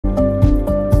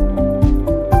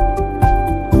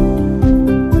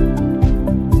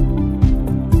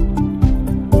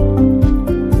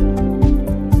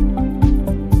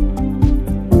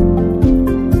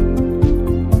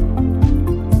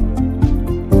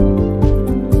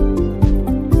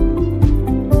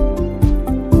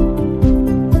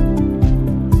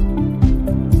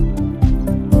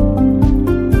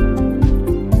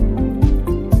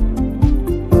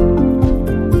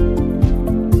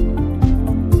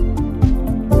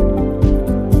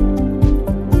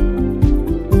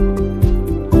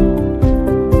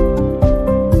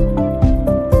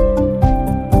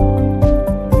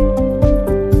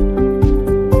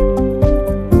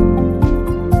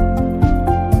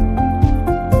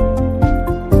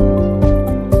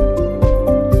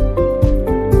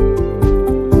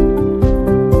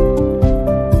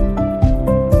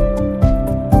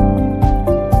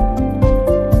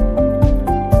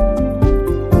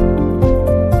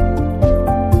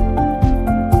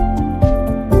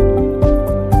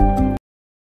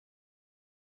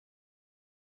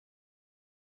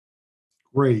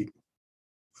Great.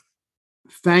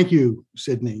 Thank you,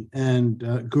 Sydney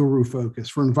and Guru Focus,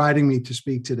 for inviting me to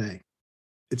speak today.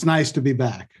 It's nice to be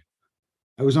back.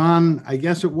 I was on, I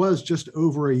guess it was just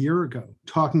over a year ago,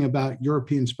 talking about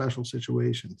European special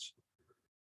situations.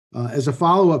 As a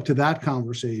follow-up to that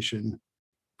conversation,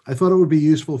 I thought it would be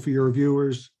useful for your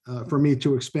viewers for me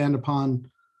to expand upon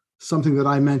something that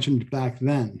I mentioned back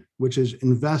then, which is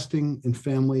investing in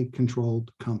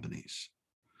family-controlled companies.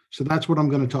 So that's what I'm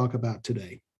going to talk about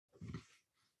today.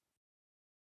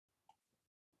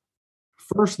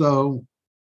 First, though,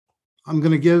 I'm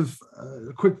going to give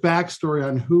a quick backstory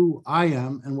on who I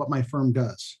am and what my firm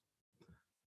does.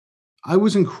 I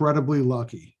was incredibly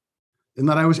lucky in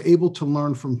that I was able to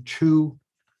learn from two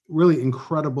really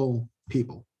incredible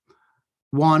people.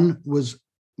 One was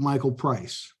Michael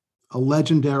Price, a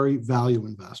legendary value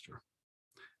investor,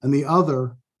 and the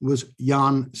other was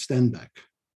Jan Stenbeck,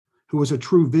 who was a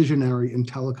true visionary in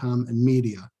telecom and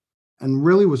media, and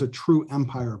really was a true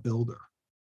empire builder.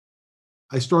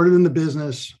 I started in the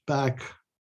business back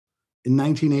in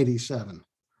 1987,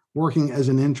 working as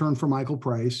an intern for Michael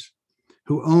Price,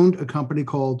 who owned a company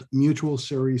called Mutual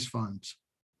Series Funds,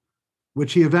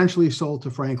 which he eventually sold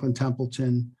to Franklin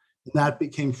Templeton, and that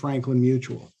became Franklin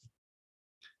Mutual.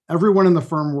 Everyone in the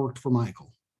firm worked for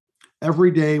Michael.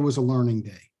 Every day was a learning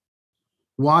day,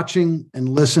 watching and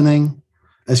listening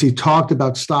as he talked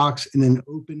about stocks in an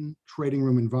open trading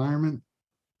room environment.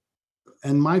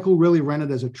 And Michael really ran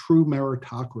it as a true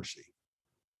meritocracy.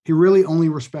 He really only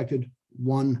respected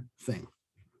one thing,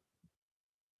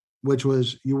 which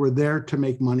was you were there to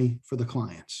make money for the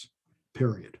clients,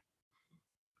 period.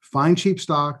 Find cheap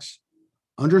stocks,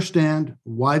 understand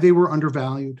why they were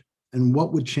undervalued and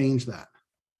what would change that,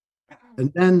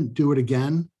 and then do it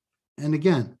again and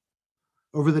again.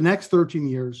 Over the next 13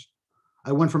 years,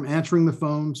 I went from answering the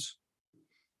phones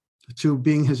to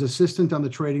being his assistant on the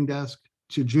trading desk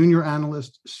to junior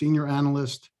analyst, senior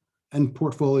analyst, and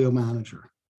portfolio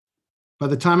manager. By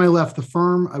the time I left the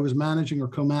firm, I was managing or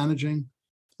co-managing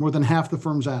more than half the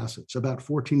firm's assets, about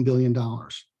 $14 billion.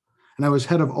 And I was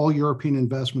head of all European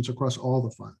investments across all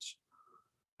the funds.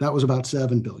 That was about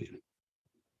 $7 billion.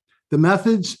 The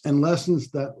methods and lessons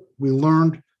that we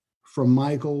learned from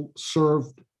Michael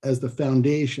served as the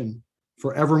foundation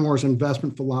for Evermore's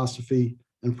investment philosophy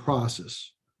and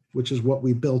process, which is what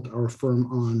we built our firm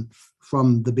on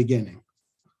from the beginning.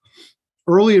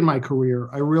 Early in my career,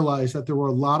 I realized that there were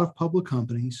a lot of public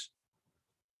companies,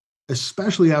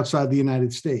 especially outside the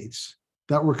United States,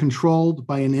 that were controlled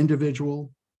by an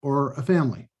individual or a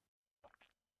family.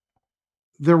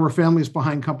 There were families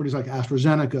behind companies like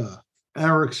AstraZeneca,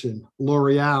 Ericsson,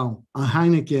 L'Oreal,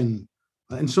 Heineken,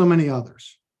 and so many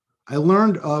others. I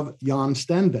learned of Jan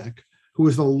Stenbeck, who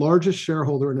was the largest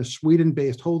shareholder in a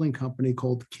Sweden-based holding company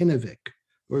called Kinnevik,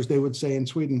 or as they would say in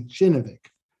Sweden, Kinnevik.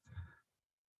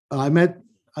 I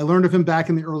learned of him back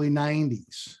in the early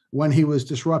 90s when he was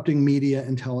disrupting media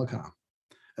and telecom.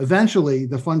 Eventually,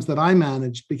 the funds that I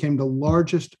managed became the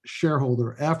largest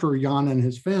shareholder after Jan and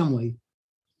his family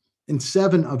in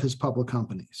 7 of his public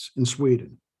companies in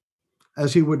Sweden,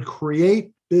 as he would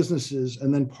create businesses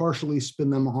and then partially spin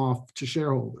them off to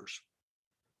shareholders.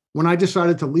 When I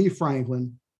decided to leave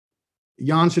Franklin,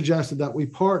 Jan suggested that we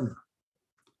partner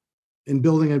in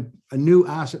building a new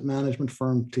asset management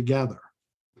firm together.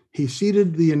 He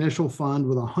seeded the initial fund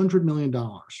with $100 million,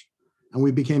 and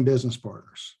we became business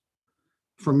partners.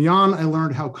 From Jan, I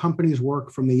learned how companies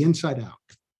work from the inside out.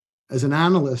 As an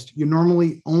analyst, you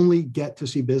normally only get to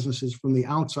see businesses from the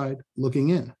outside looking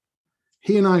in.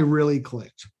 He and I really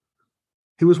clicked.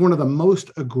 He was one of the most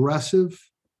aggressive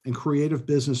and creative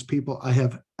business people I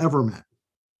have ever met.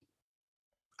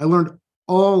 I learned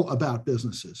all about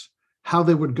businesses, how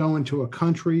they would go into a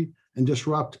country and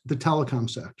disrupt the telecom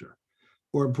sector,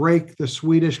 or break the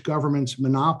Swedish government's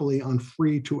monopoly on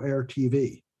free-to-air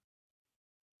TV.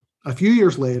 A few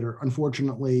years later,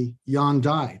 unfortunately, Jan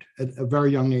died at a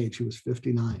very young age. He was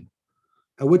 59,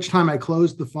 at which time I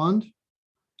closed the fund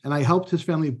and I helped his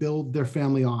family build their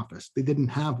family office. They didn't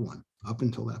have one up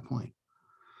until that point.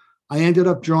 I ended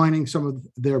up joining some of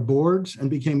their boards and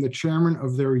became the chairman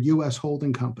of their US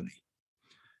holding company,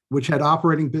 which had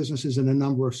operating businesses in a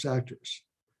number of sectors.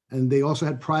 And they also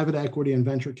had private equity and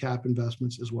venture cap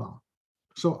investments as well.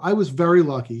 So I was very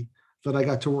lucky that I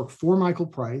got to work for Michael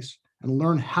Price and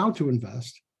learn how to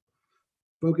invest,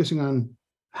 focusing on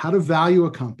how to value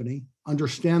a company,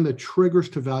 understand the triggers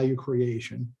to value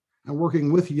creation, and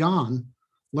working with Jan,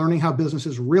 learning how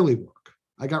businesses really work.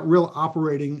 I got real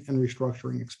operating and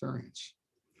restructuring experience.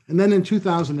 And then in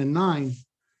 2009,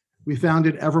 we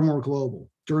founded Evermore Global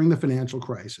during the financial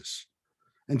crisis.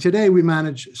 And today we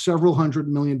manage several $100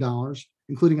 million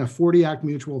including a 40 Act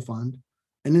mutual fund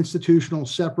and institutional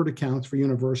separate accounts for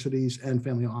universities and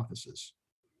family offices.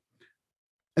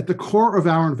 At the core of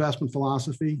our investment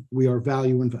philosophy, we are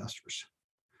value investors.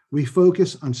 We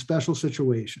focus on special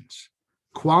situations,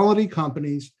 quality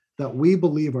companies that we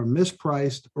believe are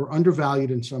mispriced or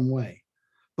undervalued in some way,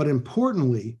 but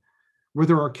importantly, where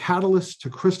there are catalysts to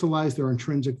crystallize their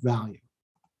intrinsic value.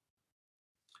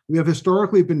 We have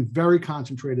historically been very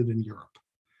concentrated in Europe.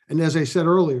 And as I said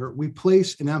earlier, we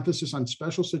place an emphasis on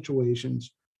special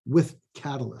situations with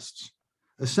catalysts.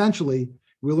 Essentially,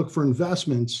 we look for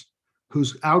investments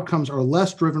whose outcomes are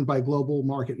less driven by global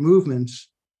market movements,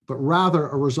 but rather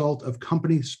a result of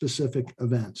company-specific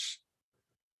events.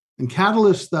 And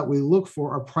catalysts that we look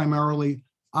for are primarily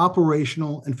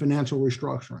operational and financial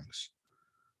restructurings,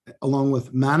 along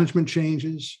with management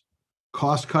changes,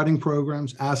 cost-cutting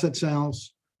programs, asset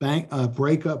sales, bank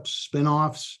breakups,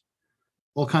 spin-offs,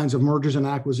 all kinds of mergers and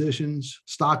acquisitions,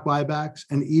 stock buybacks,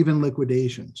 and even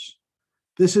liquidations.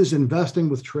 This is investing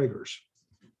with triggers.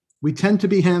 We tend to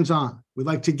be hands-on. We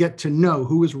like to get to know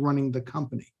who is running the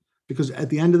company, because at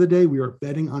the end of the day, we are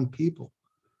betting on people.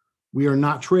 We are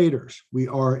not traders. We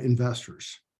are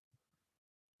investors.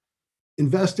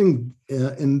 Investing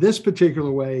in this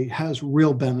particular way has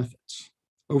real benefits.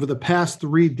 Over the past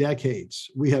 3 decades,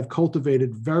 we have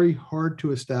cultivated very hard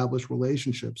to establish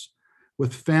relationships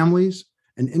with families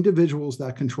and individuals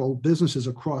that control businesses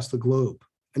across the globe,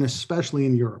 and especially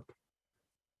in Europe.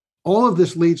 All of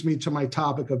this leads me to my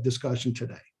topic of discussion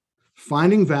today,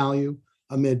 finding value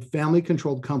amid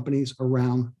family-controlled companies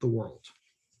around the world.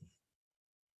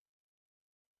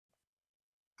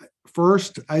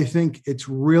 First, I think it's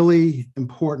really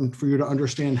important for you to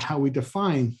understand how we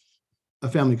define a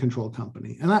family-controlled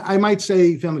company. And I might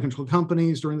say family-controlled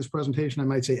companies during this presentation. I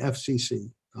might say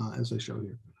FCC, as I show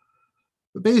here.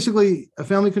 But basically, a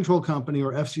family-controlled company,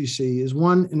 or FCC, is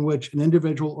one in which an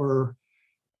individual or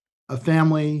a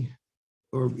family,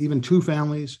 or even 2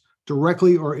 families,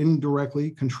 directly or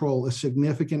indirectly control a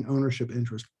significant ownership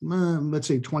interest, let's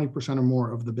say 20% or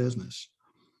more of the business.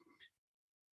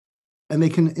 And they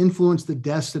can influence the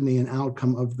destiny and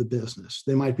outcome of the business.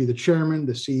 They might be the chairman,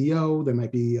 the CEO, they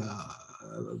might be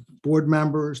board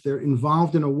members. They're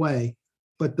involved in a way,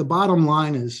 but the bottom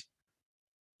line is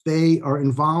they are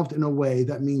involved in a way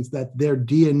that means that their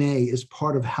DNA is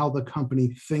part of how the company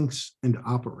thinks and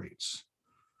operates.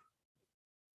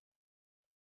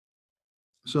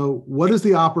 So what is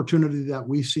the opportunity that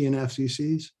we see in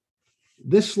FCCs?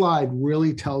 This slide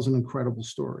really tells an incredible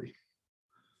story.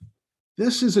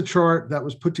 This is a chart that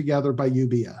was put together by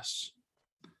UBS.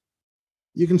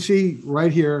 You can see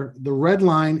right here, the red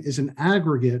line is an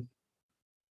aggregate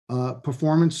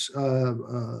performance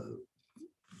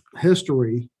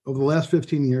history over the last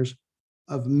 15 years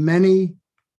of many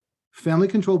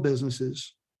family-controlled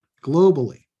businesses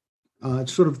globally.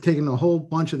 It's sort of taken a whole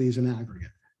bunch of these in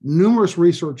aggregate. Numerous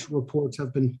research reports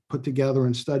have been put together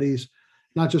and studies,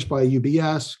 not just by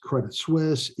UBS, Credit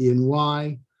Suisse,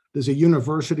 E&Y. There's a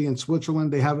university in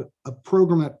Switzerland. They have a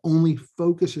program that only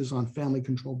focuses on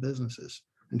family-controlled businesses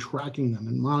and tracking them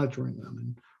and monitoring them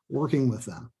and working with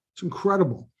them. It's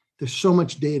incredible. There's so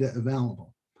much data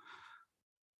available.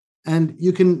 And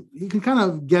you can kind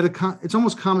of get it's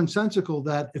almost commonsensical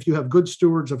that if you have good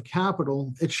stewards of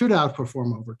capital, it should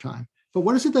outperform over time. But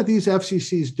what is it that these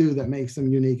FCCs do that makes them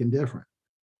unique and different?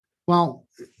 Well,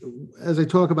 as I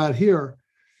talk about here,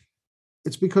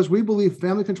 it's because we believe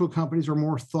family-controlled companies are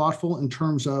more thoughtful in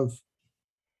terms of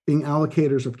being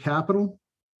allocators of capital,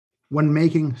 when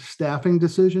making staffing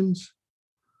decisions,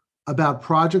 about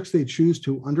projects they choose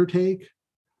to undertake,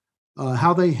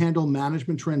 how they handle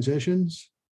management transitions,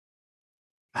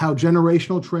 how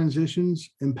generational transitions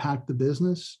impact the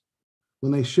business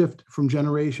when they shift from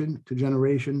generation to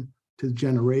generation to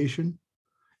generation,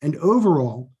 and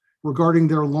overall, regarding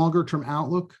their longer-term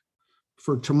outlook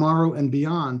for tomorrow and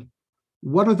beyond.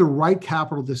 What are the right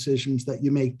capital decisions that you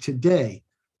make today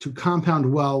to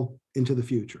compound well into the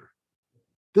future?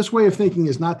 This way of thinking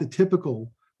is not the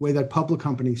typical way that public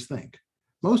companies think.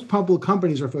 Most public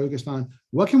companies are focused on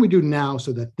what can we do now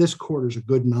so that this quarter is a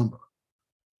good number,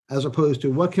 as opposed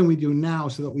to what can we do now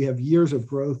so that we have years of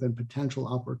growth and potential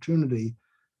opportunity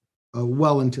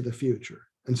well into the future.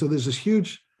 And so there's this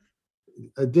huge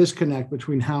disconnect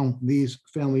between how these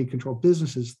family-controlled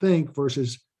businesses think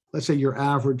versus, let's say, your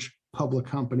average public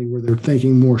company where they're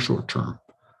thinking more short-term.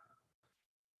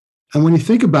 And when you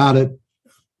think about it,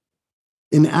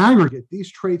 in aggregate,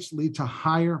 these traits lead to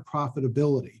higher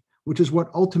profitability, which is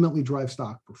what ultimately drives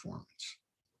stock performance.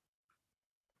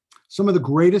 Some of the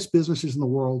greatest businesses in the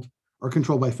world are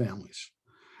controlled by families,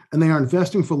 and they are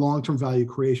investing for long-term value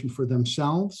creation for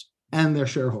themselves and their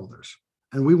shareholders.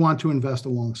 And we want to invest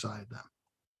alongside them.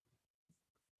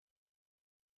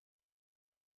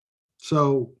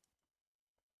 So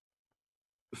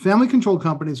family-controlled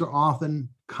companies are often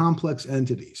complex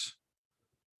entities.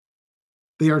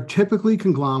 They are typically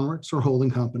conglomerates or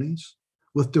holding companies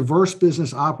with diverse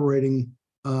businesses operating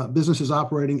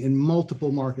in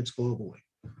multiple markets globally.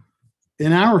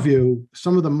 In our view,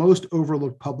 some of the most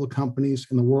overlooked public companies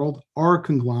in the world are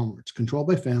conglomerates controlled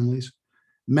by families,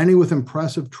 many with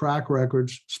impressive track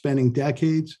records spanning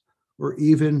decades or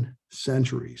even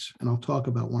centuries. And I'll talk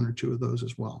about one or two of those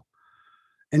as well.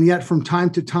 And yet, from time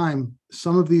to time,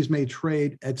 some of these may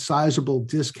trade at sizable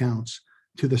discounts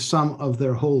to the sum of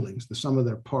their holdings, the sum of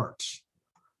their parts.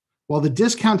 While the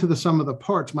discount to the sum of the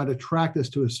parts might attract us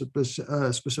to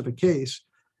a specific case,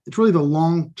 it's really the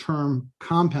long-term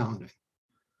compounding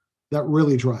that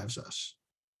really drives us.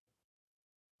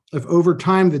 If over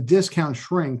time the discount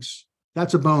shrinks,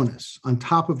 that's a bonus on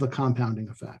top of the compounding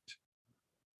effect.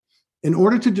 In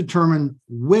order to determine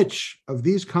which of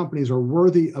these companies are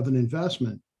worthy of an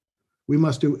investment, we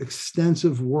must do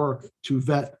extensive work to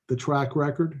vet the track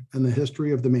record and the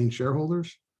history of the main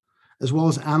shareholders, as well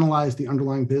as analyze the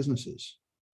underlying businesses.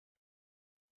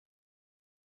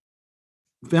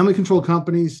 Family-controlled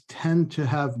companies tend to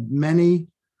have many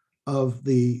of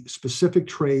the specific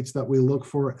traits that we look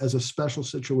for as a special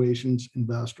situations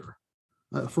investor.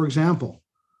 For example,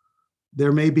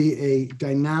 there may be a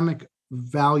dynamic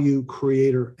value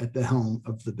creator at the helm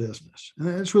of the business. And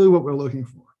that's really what we're looking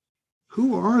for.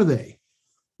 Who are they?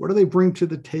 What do they bring to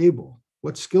the table?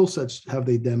 What skill sets have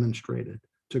they demonstrated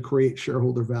to create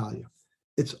shareholder value?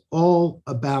 It's all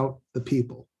about the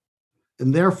people.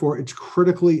 And therefore, it's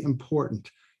critically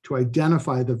important to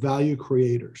identify the value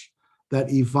creators that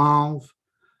evolve,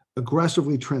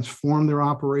 aggressively transform their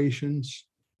operations,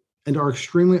 and are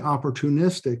extremely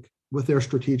opportunistic with their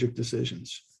strategic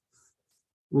decisions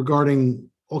regarding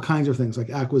all kinds of things like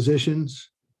acquisitions,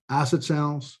 asset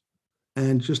sales,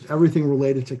 and just everything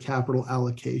related to capital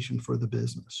allocation for the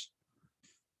business.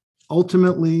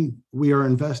 Ultimately, we are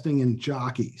investing in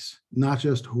jockeys, not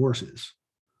just horses.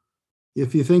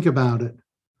 If you think about it,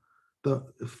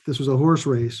 if this was a horse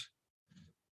race,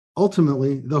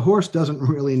 ultimately, the horse doesn't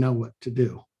really know what to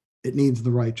do. It needs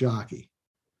the right jockey.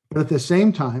 But at the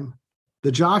same time,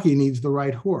 the jockey needs the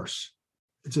right horse.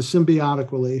 It's a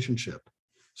symbiotic relationship.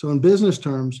 So in business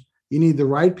terms, you need the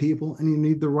right people and you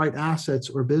need the right assets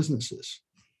or businesses.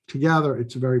 Together,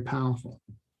 it's very powerful.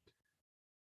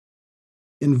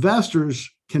 Investors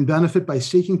can benefit by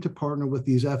seeking to partner with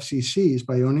these FCCs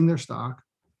by owning their stock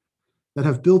that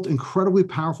have built incredibly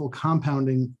powerful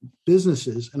compounding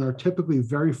businesses and are typically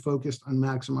very focused on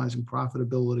maximizing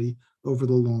profitability over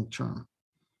the long term.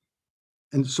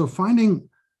 And so finding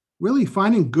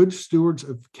good stewards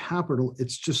of capital,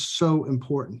 it's just so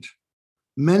important.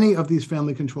 Many of these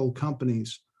family-controlled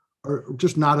companies are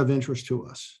just not of interest to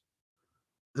us,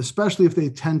 especially if they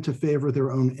tend to favor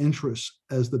their own interests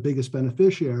as the biggest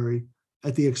beneficiary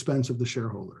at the expense of the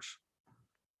shareholders.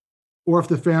 Or if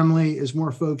the family is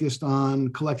more focused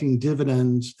on collecting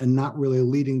dividends and not really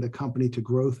leading the company to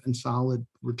growth and solid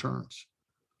returns.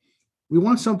 We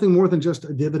want something more than just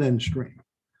a dividend stream.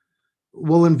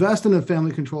 We'll invest in a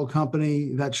family-controlled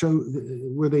company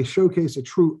where they showcase a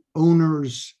true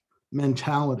owner's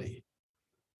mentality.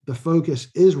 The focus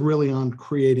is really on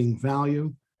creating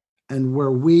value, and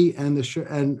where we and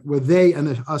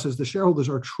us as the shareholders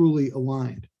are truly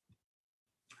aligned.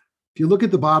 If you look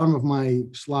at the bottom of my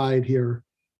slide here,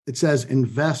 it says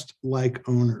invest like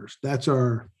owners. That's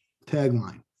our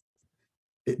tagline.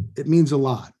 It means a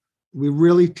lot. We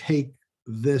really take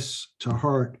this to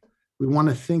heart. We want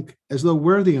to think as though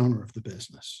we're the owner of the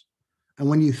business. And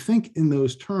when you think in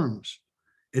those terms,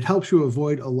 it helps you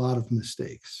avoid a lot of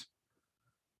mistakes.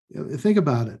 Think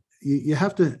about it. You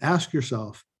have to ask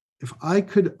yourself, if I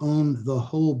could own the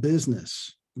whole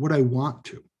business, would I want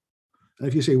to? And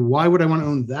if you say, why would I want to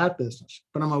own that business,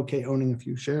 but I'm okay owning a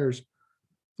few shares, it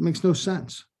makes no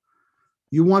sense.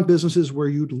 You want businesses where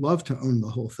you'd love to own the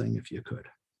whole thing if you could.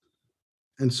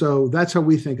 And so that's how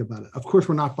we think about it. Of course,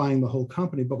 we're not buying the whole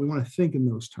company, but we want to think in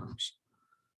those terms.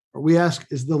 Or we ask,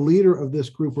 is the leader of this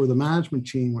group or the management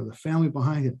team or the family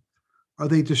behind it, are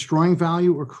they destroying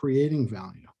value or creating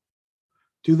value?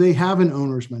 Do they have an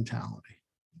owner's mentality?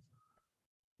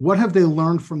 What have they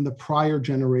learned from the prior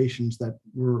generations that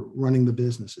were running the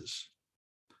businesses?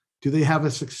 Do they have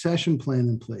a succession plan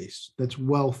in place that's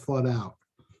well thought out?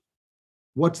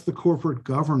 What's the corporate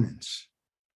governance,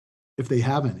 if they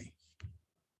have any?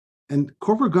 And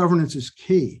corporate governance is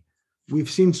key.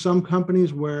 We've seen some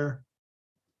companies where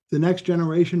the next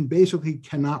generation basically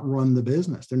cannot run the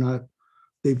business. They're not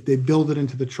they build it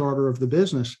into the charter of the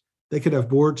business. They could have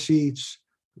board seats.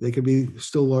 They could be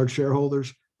still large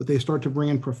shareholders, but they start to bring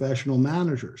in professional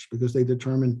managers because they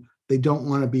determine they don't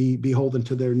want to be beholden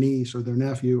to their niece or their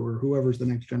nephew or whoever's the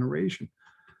next generation.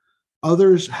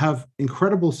 Others have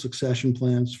incredible succession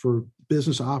plans for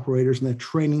business operators, and they're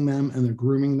training them and they're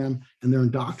grooming them and they're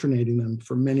indoctrinating them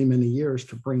for many, many years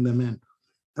to bring them in.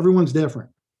 Everyone's different.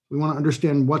 We want to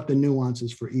understand what the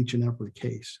nuances for each and every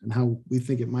case and how we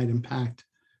think it might impact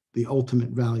the ultimate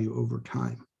value over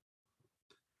time.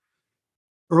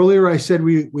 Earlier, I said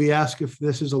we ask if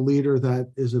this is a leader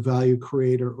that is a value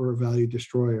creator or a value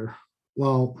destroyer.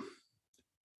 Well,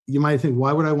 you might think,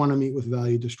 why would I want to meet with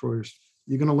value destroyers?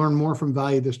 You're going to learn more from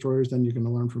value destroyers than you're going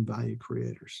to learn from value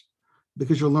creators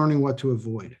because you're learning what to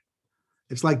avoid.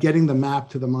 It's like getting the map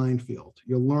to the minefield.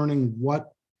 You're learning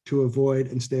what to avoid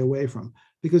and stay away from,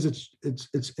 because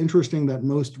it's interesting that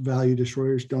most value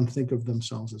destroyers don't think of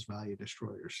themselves as value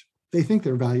destroyers. They think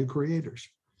they're value creators.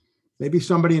 Maybe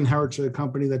somebody inherits a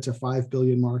company that's a 5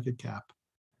 billion market cap.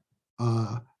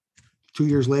 2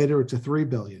 years later, it's a 3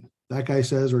 billion. That guy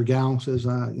says, or gal says,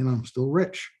 I'm still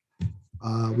rich.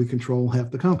 We control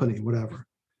half the company, whatever.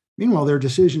 Meanwhile, their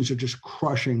decisions are just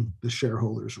crushing the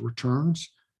shareholders'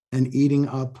 returns and eating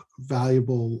up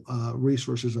valuable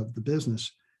resources of the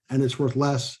business. And it's worth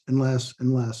less and less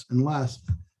and less and less,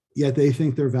 yet they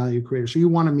think they're value creators. So you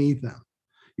want to meet them.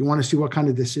 You want to see what kind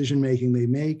of decision-making they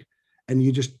make, and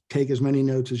you just take as many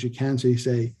notes as you can. So you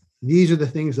say, these are the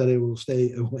things that I will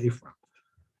stay away from.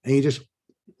 And you just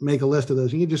make a list of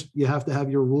those. And you have to have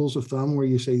your rules of thumb where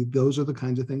you say, those are the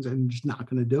kinds of things I'm just not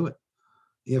going to do it.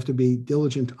 You have to be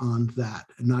diligent on that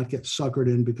and not get suckered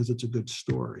in because it's a good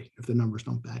story if the numbers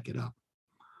don't back it up.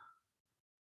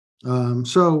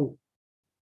 So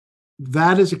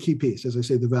that is a key piece. As I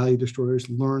say, the value destroyers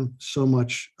learn so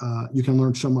much. You can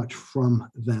learn so much from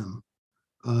them.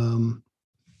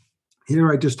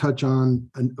 Here I just touch on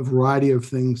a variety of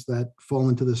things that fall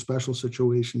into the special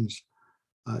situations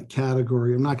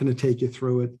category. I'm not going to take you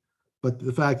through it, but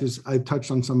the fact is I've touched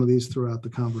on some of these throughout the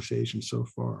conversation so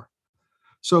far.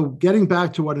 So getting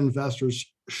back to what investors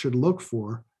should look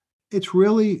for, it's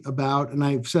really about, and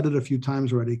I've said it a few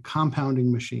times already,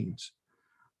 compounding machines.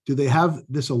 Do they have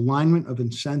this alignment of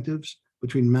incentives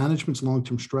between management's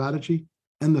long-term strategy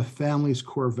and the family's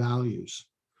core values?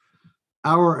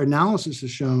 Our analysis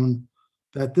has shown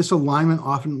that this alignment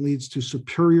often leads to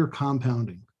superior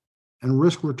compounding and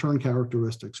risk-return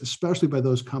characteristics, especially by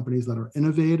those companies that are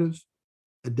innovative,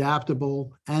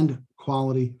 adaptable, and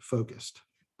quality-focused.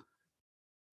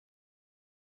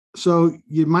 So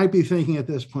you might be thinking at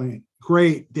this point,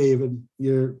 great, David,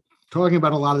 you're talking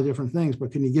about a lot of different things,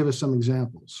 but can you give us some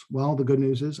examples? Well, the good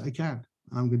news is I can.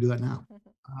 I'm going to do that now.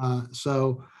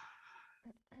 So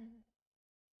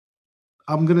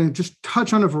I'm going to just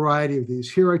touch on a variety of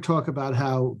these. Here I talk about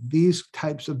how these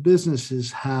types of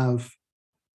businesses have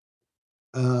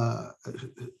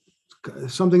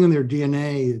something in their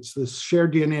DNA. It's this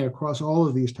shared DNA across all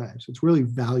of these types. It's really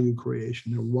value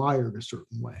creation. They're wired a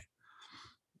certain way.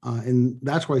 And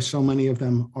that's why so many of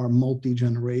them are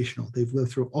multi-generational. They've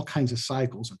lived through all kinds of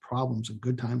cycles and problems and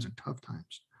good times and tough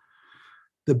times.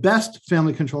 The best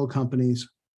family-controlled companies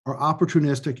are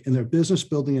opportunistic in their business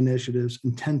building initiatives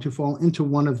and tend to fall into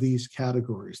one of these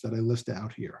categories that I list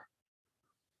out here.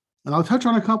 And I'll touch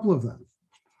on a couple of them.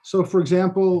 So for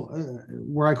example,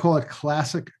 where I call it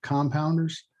classic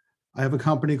compounders, I have a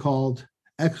company called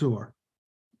Exor.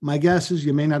 My guess is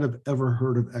you may not have ever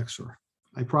heard of Exor.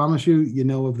 I promise you, you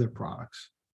know of their products.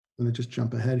 I'm going to just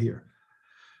jump ahead here.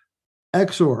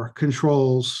 Exor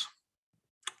controls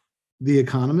The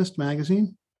Economist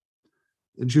magazine,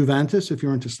 Juventus, if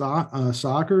you're into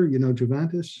soccer, you know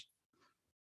Juventus.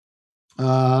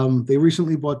 They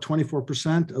recently bought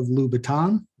 24% of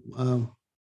Louboutin,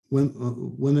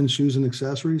 women's shoes and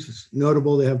accessories. It's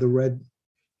notable they have the red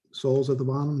soles at the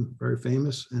bottom, very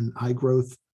famous and high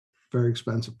growth, very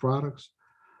expensive products.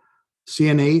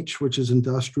 CNH, which is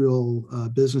industrial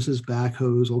businesses,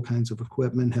 backhoes, all kinds of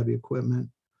equipment, heavy equipment.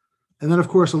 And then, of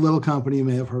course, a little company you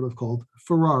may have heard of called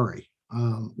Ferrari,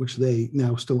 which they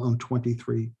now still own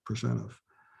 23% of.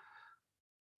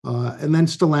 And then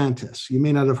Stellantis. You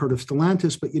may not have heard of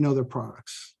Stellantis, but you know their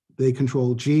products. They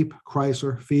control Jeep,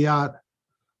 Chrysler, Fiat,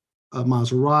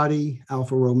 Maserati,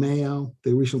 Alfa Romeo.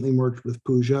 They recently merged with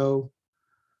Peugeot.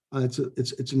 It's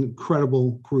an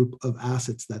incredible group of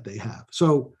assets that they have.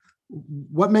 So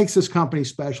what makes this company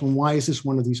special, and why is this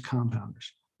one of these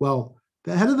compounders? Well,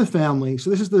 the head of the family, so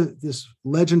this is this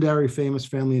legendary famous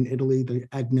family in Italy, the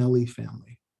Agnelli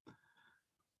family.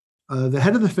 The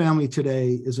head of the family today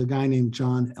is a guy named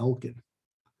John Elkann.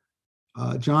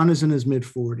 John is in his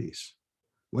mid-40s.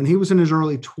 When he was in his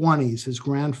early 20s, his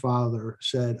grandfather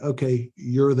said, okay,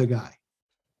 you're the guy.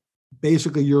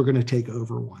 Basically, you're going to take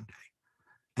over one day.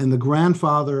 And the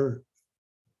grandfather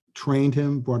trained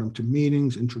him, brought him to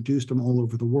meetings, introduced him all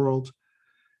over the world,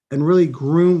 and really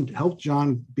helped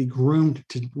John be groomed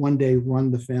to one day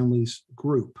run the family's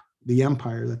group, the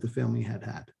empire that the family had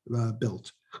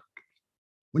built.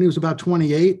 When he was about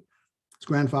 28, his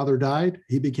grandfather died.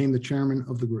 He became the chairman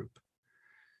of the group.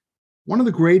 One of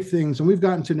the great things, and we've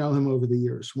gotten to know him over the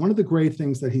years, one of the great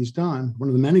things that he's done, one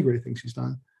of the many great things he's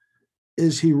done,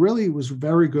 is he really was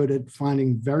very good at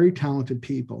finding very talented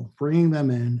people, bringing them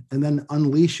in, and then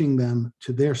unleashing them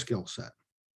to their skill set.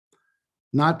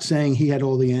 Not saying he had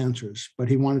all the answers, but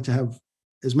he wanted to have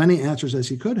as many answers as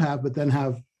he could have, but then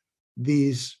have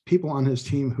these people on his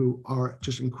team who are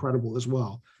just incredible as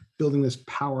well, building this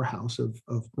powerhouse of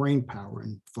brain power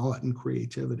and thought and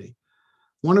creativity.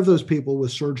 One of those people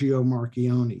was Sergio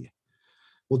Marcchione.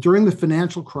 Well, during the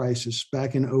financial crisis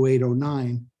back in 08,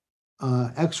 09,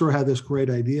 Exor had this great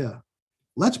idea.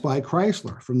 Let's buy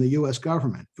Chrysler from the US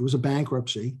government. It was a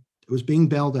bankruptcy. It was being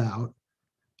bailed out.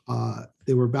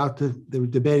 They were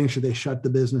debating, should they shut the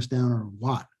business down or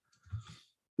what?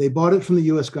 They bought it from the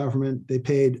US government. They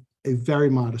paid a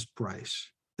very modest price.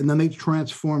 And then they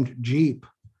transformed Jeep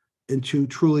into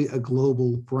truly a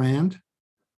global brand.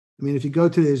 I mean, if you go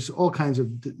to there's all kinds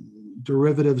of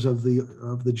derivatives of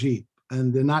the Jeep,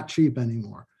 and they're not cheap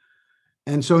anymore.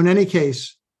 And so in any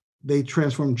case, they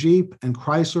transformed Jeep and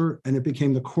Chrysler, and it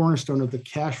became the cornerstone of the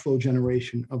cash flow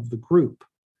generation of the group.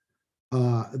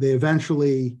 They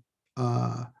eventually,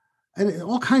 and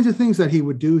all kinds of things that he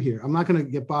would do here. I'm not going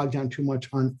to get bogged down too much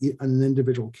on an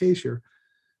individual case here,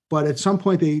 but at some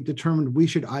point they determined we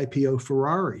should IPO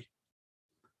Ferrari.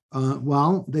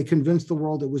 Well, they convinced the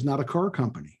world it was not a car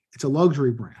company. It's a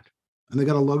luxury brand, and they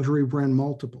got a luxury brand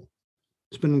multiple.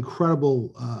 It's been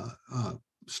incredible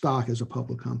stock as a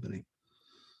public company.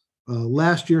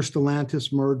 Last year,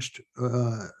 Stellantis merged,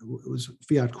 it was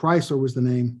Fiat Chrysler was the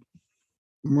name,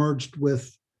 merged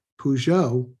with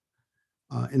Peugeot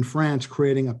in France,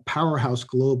 creating a powerhouse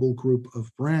global group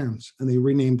of brands, and they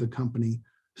renamed the company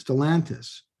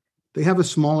Stellantis. They have a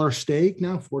smaller stake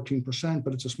now, 14%,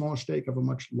 but it's a smaller stake of a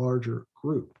much larger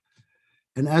group.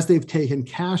 And as they've taken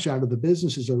cash out of the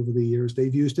businesses over the years,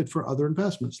 they've used it for other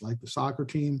investments, like the soccer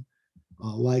team,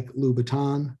 like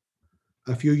Louboutin.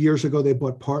 A few years ago, they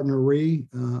bought Partner Re,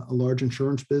 a large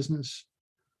insurance business.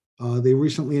 They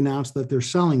recently announced that they're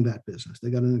selling that business.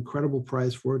 They got an incredible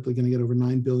price for it. They're going to get over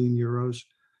 9 billion euros.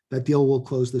 That deal will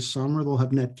close this summer. They'll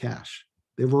have net cash.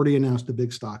 They've already announced a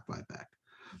big stock buyback.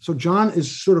 So John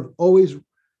is sort of always,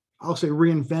 I'll say,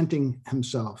 reinventing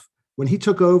himself. When he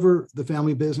took over the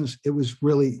family business, it was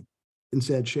really in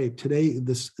sad shape. Today,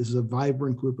 this is a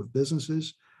vibrant group of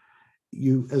businesses.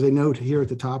 As I note here at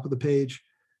the top of the page,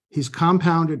 he's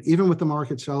compounded, even with the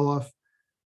market sell-off,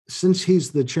 since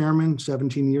he's the chairman,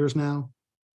 17 years now,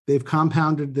 they've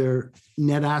compounded their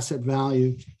net asset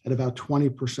value at about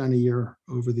 20% a year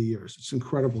over the years. It's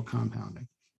incredible compounding.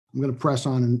 I'm going to press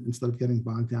on instead of getting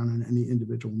bogged down in any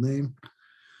individual name.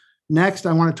 Next,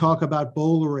 I want to talk about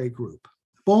Bolloré Group.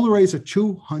 Bolloré is a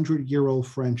 200-year-old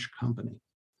French company.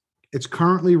 It's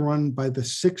currently run by the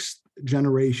sixth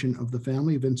generation of the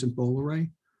family, Vincent Bolloré.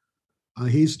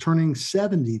 He's turning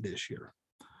 70 this year.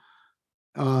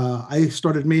 I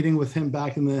started meeting with him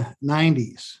back in the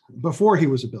 90s, before he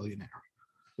was a billionaire,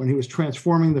 when he was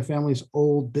transforming the family's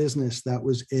old business that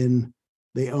was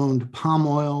they owned palm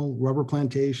oil, rubber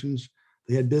plantations.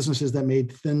 They had businesses that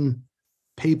made thin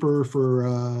paper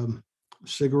for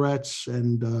cigarettes,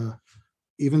 and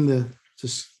even the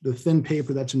thin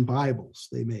paper that's in Bibles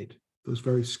they made, those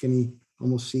very skinny,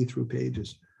 almost see-through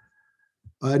pages.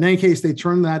 In any case, they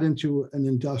turned that into an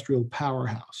industrial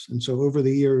powerhouse. And so over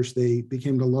the years, they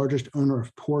became the largest owner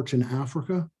of ports in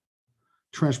Africa,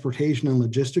 transportation and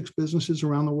logistics businesses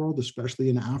around the world, especially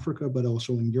in Africa, but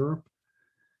also in Europe.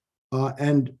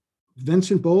 And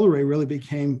Vincent Bolloré really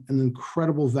became an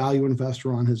incredible value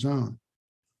investor on his own.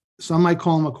 Some might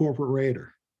call him a corporate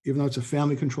raider, even though it's a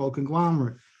family-controlled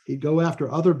conglomerate. He'd go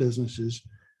after other businesses,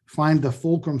 find the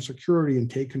fulcrum security and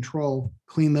take control,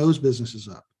 clean those businesses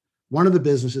up. One of the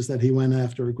businesses that he went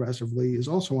after aggressively is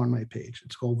also on my page.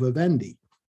 It's called Vivendi.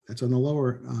 That's on the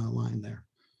lower line there.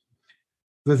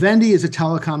 Vivendi is a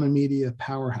telecom and media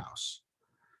powerhouse.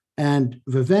 And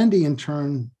Vivendi, in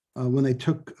turn, when they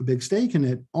took a big stake in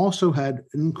it, also had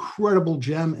an incredible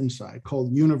gem inside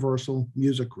called Universal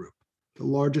Music Group, the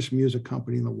largest music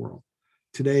company in the world.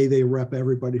 Today, they rep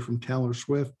everybody from Taylor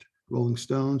Swift, Rolling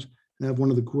Stones, and have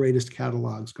one of the greatest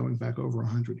catalogs going back over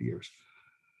 100 years.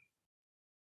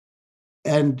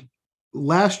 And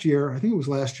last year, I think it was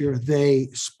last year, they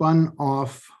spun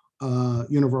off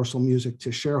Universal Music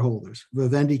to shareholders.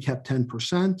 Vivendi kept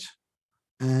 10%.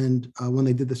 And when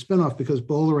they did the spinoff, because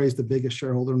Bolloré is the biggest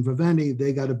shareholder in Vivendi,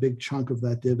 they got a big chunk of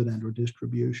that dividend or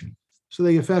distribution. So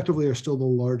they effectively are still the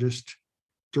largest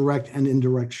direct and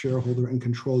indirect shareholder and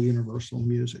control Universal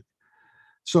Music.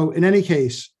 So in any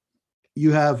case,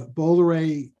 you have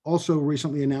Bolloré also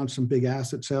recently announced some big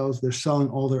asset sales. They're selling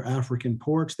all their African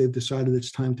ports. They've decided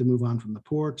it's time to move on from the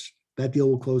ports. That deal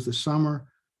will close this summer.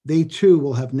 They too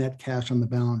will have net cash on the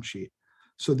balance sheet.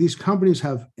 So these companies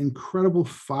have incredible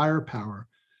firepower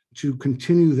to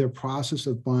continue their process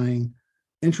of buying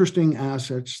interesting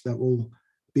assets that will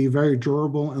be very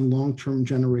durable and long-term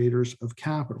generators of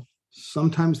capital.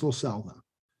 Sometimes they'll sell them.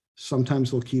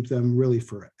 Sometimes they'll keep them really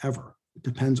forever. It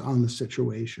depends on the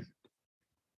situation.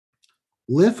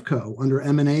 Lifco, under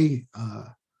M&A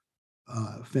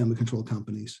family-controlled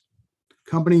companies,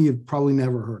 company you've probably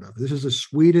never heard of. This is a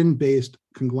Sweden-based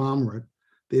conglomerate.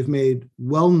 They've made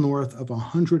well north of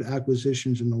 100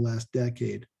 acquisitions in the last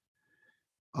decade.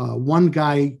 One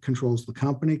guy controls the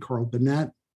company, Carl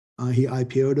Bennett. He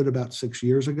IPO'd it about 6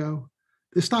 years ago.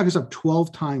 This stock is up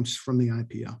 12 times from the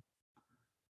IPO.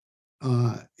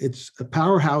 It's a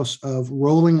powerhouse of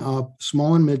rolling up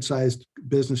small and mid-sized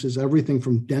businesses, everything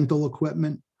from dental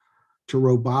equipment to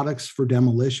robotics for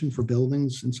demolition for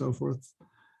buildings and so forth.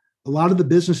 A lot of the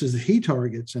businesses that he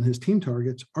targets and his team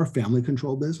targets are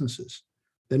family-controlled businesses.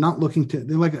 They're not looking to,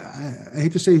 they're like, I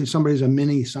hate to say somebody's a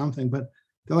mini something, but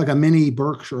they're like a mini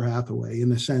Berkshire Hathaway in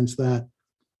the sense that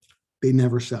they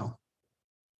never sell.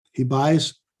 He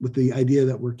buys with the idea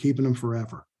that we're keeping them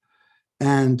forever.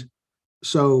 And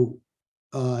so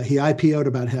he IPO'd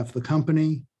about half the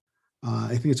company.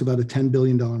 I think it's about a $10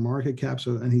 billion market cap.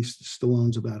 So, and he still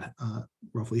owns about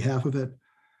roughly half of it.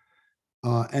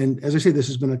 And as I say, this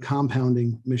has been a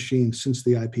compounding machine since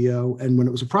the IPO. And when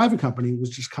it was a private company, it was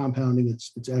just compounding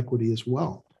its equity as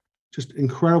well. Just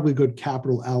incredibly good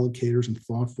capital allocators and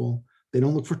thoughtful. They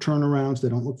don't look for turnarounds. They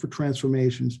don't look for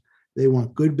transformations. They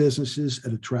want good businesses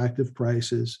at attractive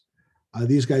prices.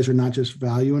 These guys are not just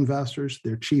value investors.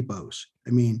 They're cheapos.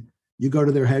 I mean, you go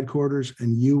to their headquarters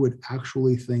and you would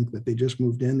actually think that they just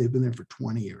moved in. They've been there for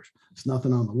 20 years. There's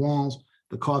nothing on the walls.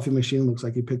 The coffee machine looks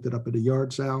like he picked it up at a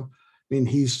yard sale. I mean,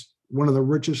 he's one of the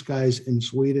richest guys in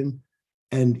Sweden,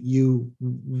 and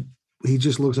he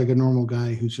just looks like a normal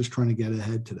guy who's just trying to get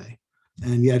ahead today.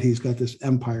 And yet he's got this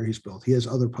empire he's built. He has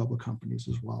other public companies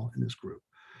as well in his group.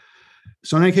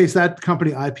 So in any case, that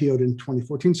company IPO'd in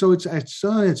 2014. So it's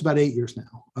about 8 years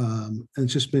now. And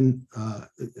it's just been,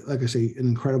 like I say, an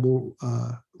incredible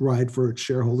ride for its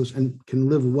shareholders and can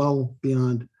live well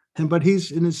beyond him. But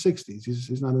he's in his 60s.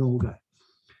 He's not an old guy.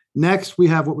 Next, we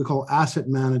have what we call asset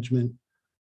management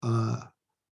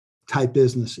type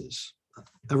businesses.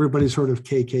 Everybody's heard of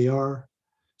KKR.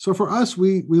 So for us,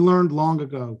 we learned long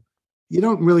ago, you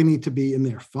don't really need to be in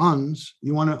their funds.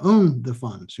 You want to own the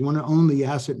funds. You want to own the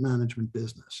asset management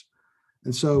business.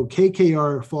 And so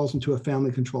KKR falls into a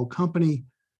family-controlled company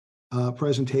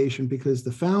presentation because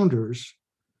the founders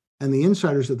and the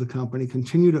insiders of the company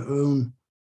continue to own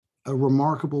a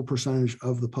remarkable percentage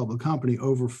of the public company,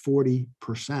 over 40%.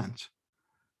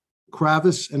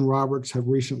 Kravis and Roberts have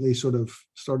recently sort of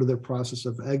started their process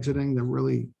of exiting. They're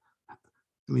really,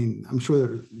 I mean, I'm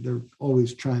sure they're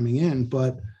always chiming in,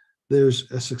 but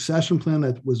there's a succession plan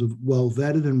that was well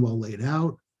vetted and well laid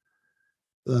out.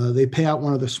 They pay out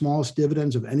one of the smallest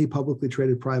dividends of any publicly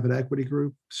traded private equity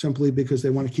group simply because they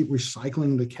want to keep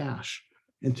recycling the cash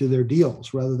into their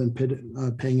deals rather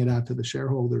than paying it out to the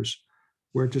shareholders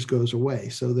where it just goes away.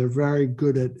 So they're very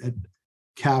good at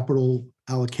capital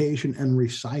allocation and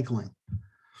recycling.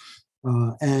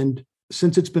 And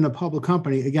since it's been a public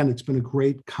company, again, it's been a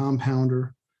great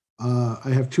compounder. I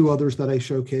have two others that I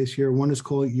showcase here. One is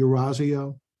called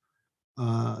Eurazeo.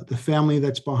 The family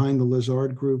that's behind the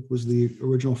Lazard Group was the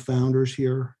original founders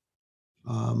here.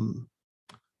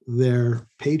 Their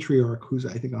patriarch, who's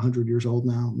I think 100 years old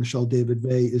now, Michel David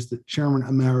Vey, is the chairman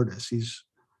emeritus. He's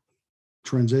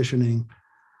transitioning.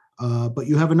 But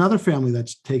you have another family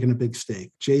that's taken a big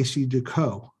stake, J.C.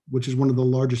 Decaux, which is one of the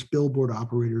largest billboard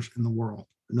operators in the world,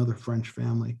 another French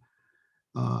family.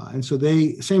 And so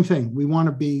same thing. We want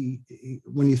to be,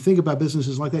 when you think about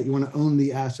businesses like that, you want to own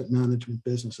the asset management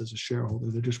business as a shareholder.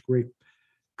 They're just great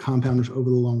compounders over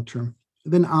the long term.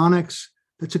 And then Onyx,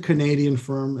 that's a Canadian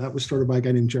firm that was started by a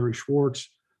guy named Jerry Schwartz,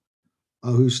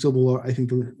 who's still, I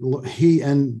think he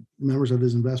and members of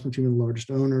his investment team are the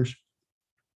largest owners.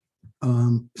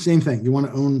 Same thing. You want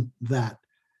to own that.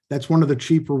 That's one of the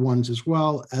cheaper ones as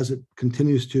well, as it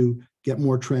continues to get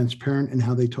more transparent in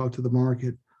how they talk to the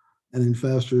market. and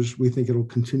investors, we think it'll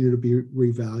continue to be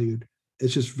revalued.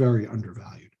 It's just very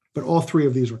undervalued. But all three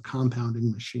of these are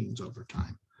compounding machines over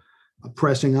time.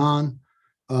 Pressing on,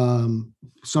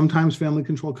 sometimes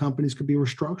family-controlled companies could be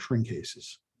restructuring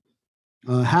cases.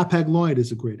 Hapag-Lloyd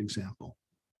is a great example.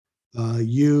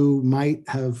 You might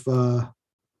be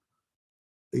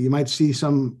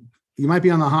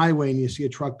on the highway and you see a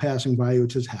truck passing by you,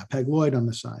 which says Hapag-Lloyd on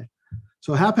the side.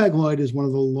 So Hapag-Lloyd is one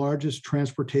of the largest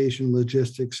transportation,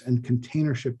 logistics, and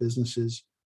container ship businesses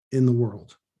in the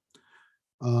world.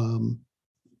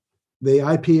 They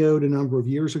IPO'd a number of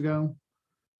years ago.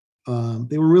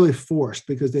 They were really forced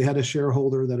because they had a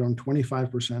shareholder that owned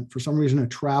 25%. For some reason, a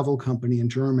travel company in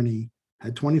Germany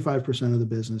had 25% of the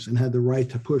business and had the right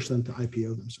to push them to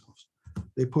IPO themselves.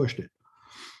 They pushed it.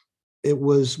 It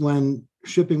was when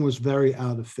shipping was very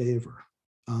out of favor.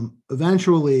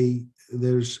 Eventually,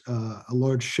 there's a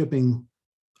large shipping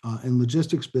and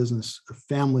logistics business, a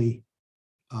family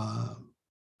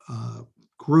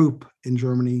group in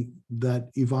Germany that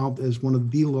evolved as one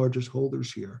of the largest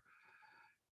holders here.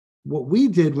 What we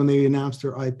did when they announced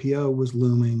their IPO was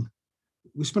looming.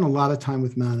 We spent a lot of time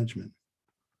with management.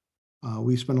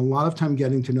 We spent a lot of time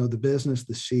getting to know the business,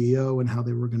 the CEO, and how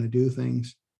they were going to do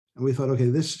things. And we thought, okay,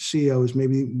 this CEO is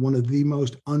maybe one of the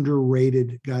most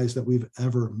underrated guys that we've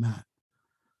ever met.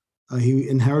 He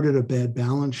inherited a bad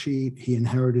balance sheet. He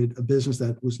inherited a business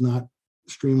that was not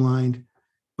streamlined,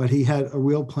 but he had a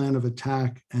real plan of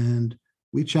attack, and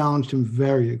we challenged him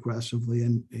very aggressively.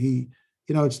 And he,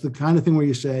 it's the kind of thing where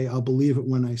you say, I'll believe it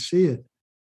when I see it.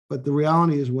 But the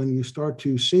reality is when you start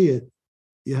to see it,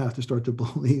 you have to start to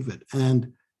believe it.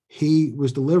 And he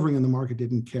was delivering and the market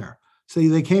didn't care. So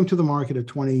they came to the market at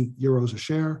 20 euros a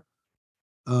share.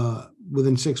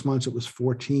 Within 6 months, it was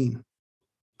 14.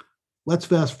 Let's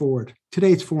fast forward.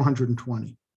 Today, it's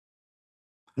 420.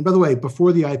 And by the way,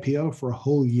 before the IPO, for a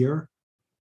whole year,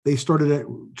 they started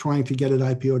trying to get it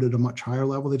IPO'd at a much higher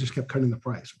level. They just kept cutting the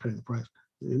price.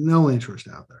 No interest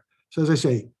out there. So as I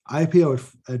say,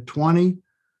 IPO at 20,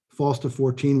 falls to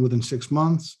 14 within 6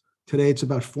 months. Today, it's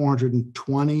about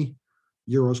 420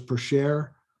 euros per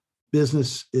share.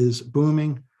 Business is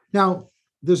booming. Now,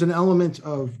 there's an element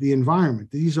of the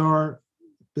environment. These are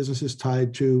businesses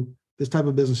this type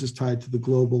of business is tied to the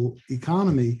global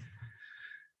economy.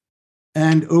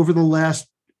 And over the last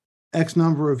X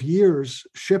number of years,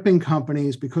 shipping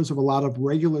companies, because of a lot of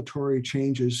regulatory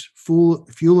changes,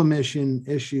 fuel emission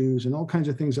issues, and all kinds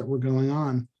of things that were going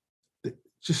on,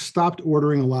 just stopped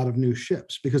ordering a lot of new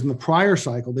ships, because in the prior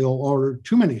cycle, they all ordered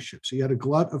too many ships. So you had a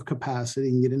glut of capacity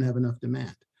and you didn't have enough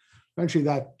demand. Eventually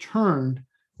that turned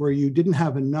where you didn't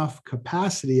have enough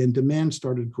capacity and demand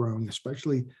started growing,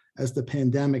 especially as the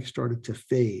pandemic started to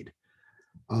fade.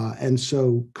 And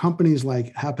so companies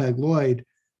like Hapag-Lloyd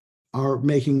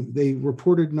they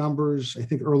reported numbers, I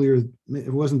think earlier,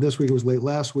 it wasn't this week, it was late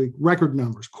last week, record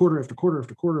numbers, quarter after quarter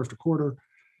after quarter after quarter.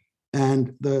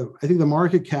 And I think the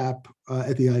market cap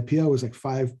at the IPO was like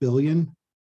 5 billion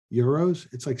euros.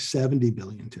 It's like 70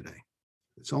 billion today.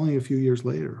 It's only a few years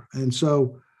later. And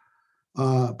so,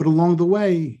 but along the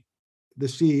way, the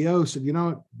CEO said,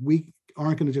 we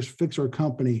aren't going to just fix our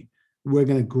company. We're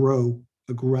going to grow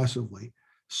aggressively.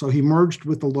 So he merged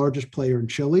with the largest player in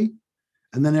Chile.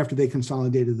 And then after they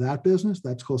consolidated that business,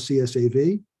 that's called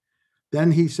CSAV.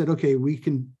 Then he said, okay, we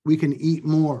can eat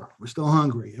more. We're still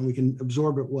hungry and we can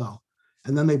absorb it well.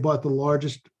 And then they bought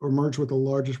merged with the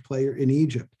largest player in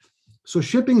Egypt. So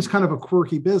shipping is kind of a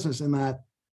quirky business in that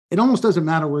it almost doesn't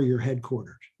matter where you're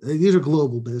headquartered. These are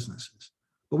global businesses.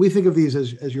 But we think of these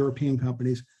as European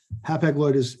companies.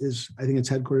 Hapag-Lloyd is, I think it's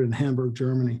headquartered in Hamburg,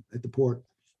 Germany, at the port.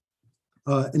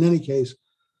 In any case,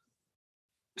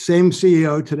 same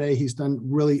CEO today. He's done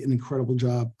really an incredible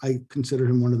job. I consider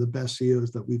him one of the best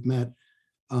CEOs that we've met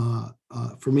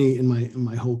for me in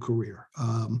my whole career.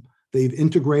 They've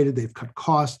integrated, they've cut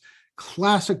costs.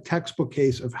 Classic textbook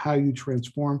case of how you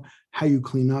transform, how you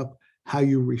clean up, how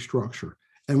you restructure.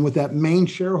 And with that main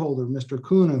shareholder, Mr.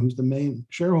 Kuna, who's the main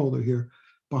shareholder here,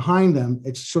 behind them,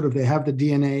 it's sort of, they have the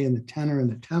DNA and the tenor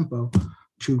and the tempo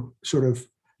to sort of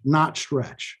not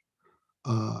stretch.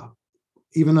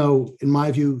 Even though, in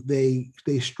my view, they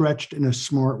stretched in a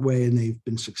smart way and they've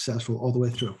been successful all the way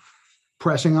through.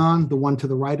 Pressing on, the one to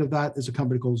the right of that is a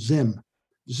company called Zim.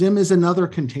 Zim is another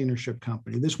container ship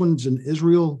company. This one's an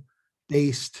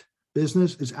Israel-based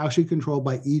business. It's actually controlled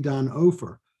by Edan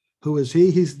Ofer. Who is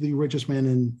he? He's the richest man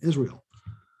in Israel.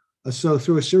 So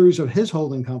through a series of his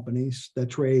holding companies that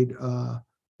trade on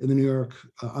the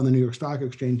New York Stock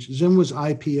Exchange, Zim was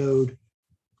IPO'd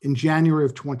in January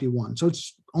of 21. So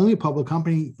it's only a public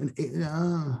company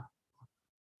in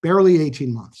barely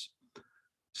 18 months.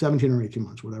 17 or 18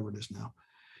 months, whatever it is now.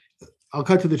 I'll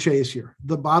cut to the chase here.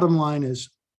 The bottom line is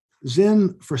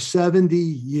Zim for 70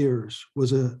 years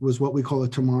was what we call a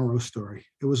tomorrow story.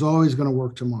 It was always going to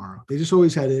work tomorrow. They just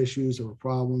always had issues. There were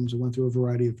problems. It went through a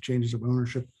variety of changes of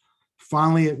ownership.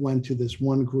 Finally, it went to this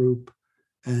one group,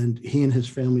 and he and his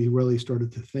family really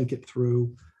started to think it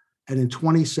through. And in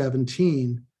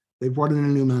 2017, they brought in a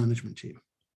new management team.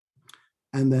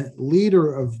 And the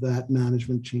leader of that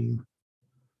management team,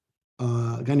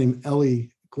 a guy named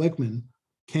Ellie Glickman,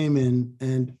 came in,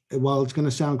 and while it's going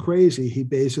to sound crazy, he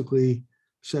basically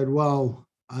said, well,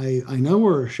 I know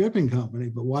we're a shipping company,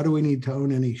 but why do we need to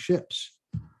own any ships?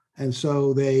 And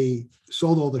so they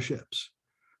sold all the ships,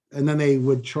 and then they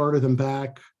would charter them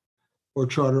back or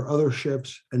charter other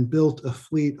ships and built a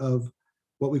fleet of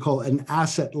what we call an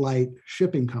asset-light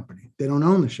shipping company. They don't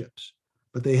own the ships,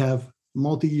 but they have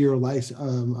multi-year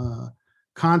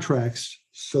contracts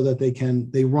so that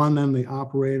they run them, they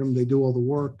operate them, they do all the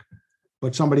work,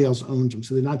 but somebody else owns them.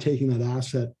 So they're not taking that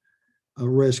asset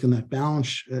risk and that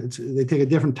balance. They take a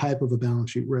different type of a balance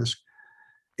sheet risk.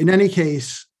 In any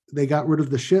case, they got rid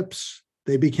of the ships.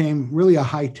 They became really a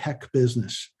high-tech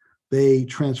business. They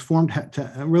transformed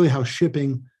to really how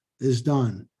shipping is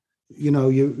done.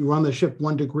 You run the ship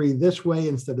 1 degree this way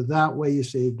instead of that way. You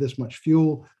save this much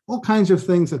fuel, all kinds of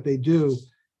things that they do.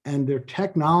 And their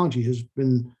technology has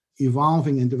been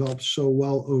evolving and developed so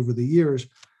well over the years.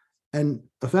 And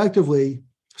effectively,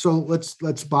 so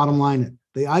let's bottom line it.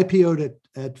 They IPO'd it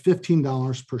at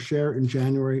 $15 per share on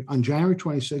January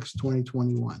 26,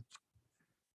 2021.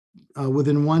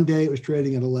 Within 1 day, it was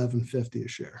trading at $11.50 a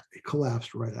share. It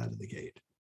collapsed right out of the gate.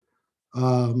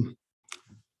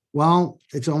 Well,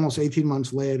 it's almost 18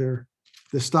 months later.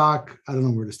 The stock, I don't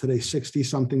know where it is today,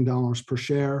 60-something dollars per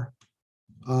share.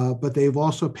 But they've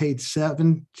also paid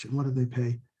what did they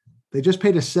pay? They just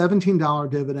paid a $17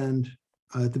 dividend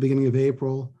at the beginning of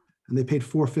April, and they paid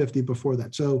 $4.50 before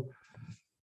that. So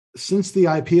since the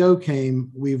IPO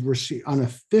came, we've received on a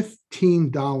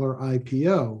 $15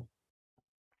 IPO,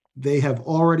 they have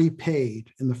already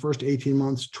paid in the first 18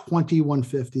 months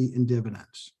 $21.50 in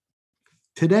dividends.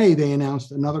 Today, they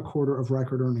announced another quarter of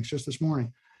record earnings just this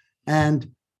morning.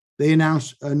 And they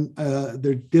announced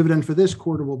their dividend for this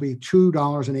quarter will be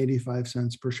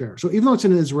 $2.85 per share. So even though it's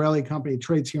an Israeli company, it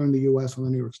trades here in the US on the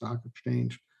New York Stock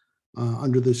Exchange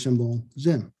under the symbol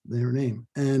ZIM, their name.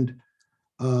 And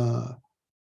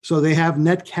so they have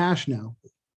net cash now.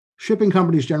 Shipping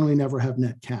companies generally never have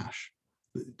net cash.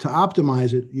 To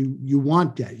optimize it, you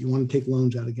want debt. You want to take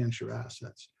loans out against your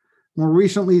assets. More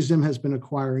recently, ZIM has been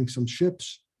acquiring some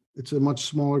ships. It's a much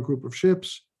smaller group of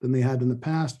ships than they had in the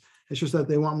past. It's just that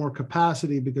they want more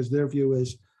capacity because their view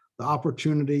is the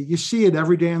opportunity. You see it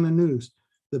every day on the news,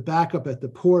 the backup at the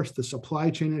ports, the supply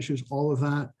chain issues, all of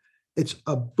that. It's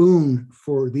a boon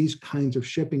for these kinds of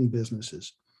shipping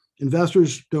businesses.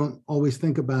 Investors don't always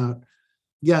think about,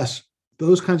 yes,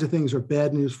 those kinds of things are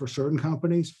bad news for certain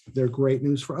companies. They're great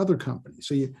news for other companies.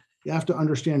 So you have to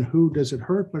understand who does it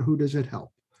hurt, but who does it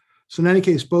help. So in any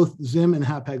case, both ZIM and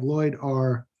Hapag-Lloyd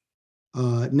are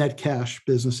net cash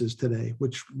businesses today,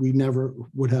 which we never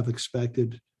would have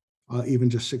expected even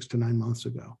just 6 to 9 months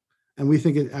ago. And we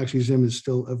think ZIM is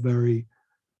still a very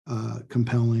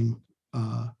compelling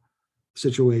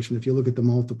situation. If you look at the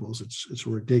multiples, it's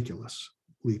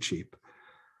ridiculously cheap.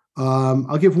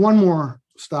 I'll give one more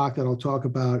stock that I'll talk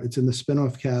about. It's in the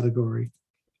spinoff category.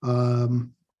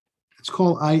 It's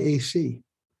called IAC.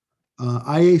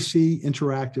 IAC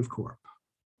Interactive Corp.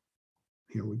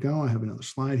 Here we go. I have another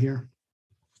slide here.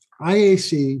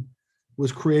 IAC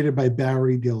was created by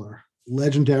Barry Diller,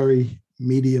 legendary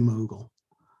media mogul.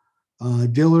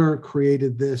 Diller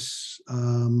created this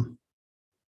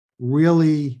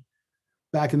really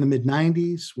back in the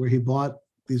mid-90s, where he bought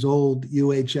these old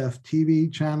UHF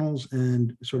TV channels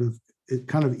and it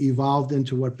kind of evolved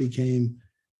into what became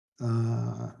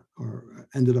or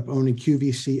ended up owning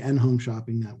QVC and Home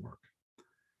Shopping Network.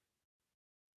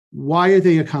 Why are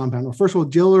they a compound? Well, first of all,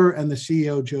 Diller and the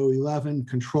CEO, Joey Levin,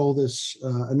 control this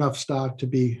enough stock to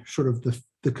be sort of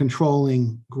the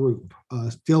controlling group.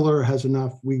 Diller has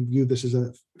enough. We view this as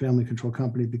a family control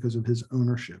company because of his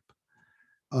ownership.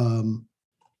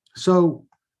 So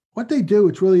what they do,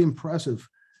 it's really impressive.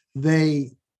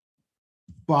 They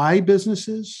buy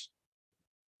businesses,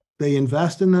 they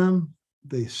invest in them,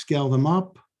 they scale them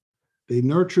up, they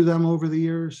nurture them over the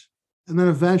years, and then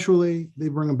eventually they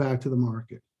bring them back to the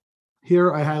market.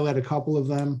 Here, I highlight a couple of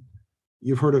them.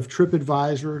 You've heard of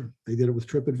TripAdvisor. They did it with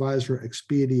TripAdvisor,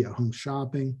 Expedia, Home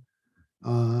Shopping,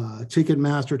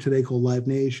 Ticketmaster today called Live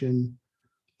Nation,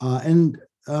 and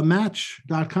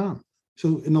Match.com.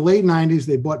 So in the late 90s,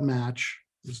 they bought Match.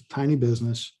 It's a tiny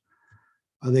business.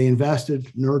 They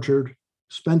invested, nurtured,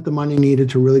 spent the money needed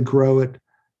to really grow it,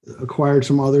 acquired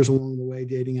some others along the way,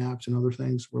 dating apps and other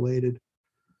things related.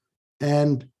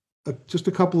 And just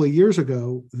a couple of years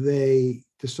ago, they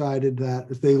decided that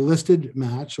if they listed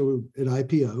Match, so it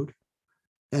IPO'd,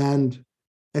 and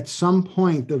at some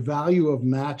point, the value of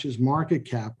Match's market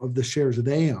cap of the shares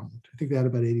they owned, I think they had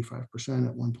about 85%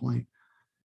 at one point,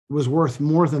 was worth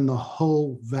more than the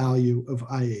whole value of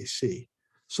IAC.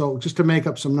 So just to make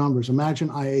up some numbers, imagine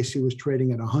IAC was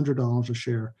trading at $100 a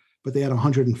share, but they had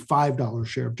 $105 a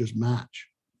share of just Match.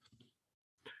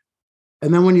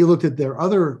 And then when you looked at their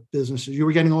other businesses, you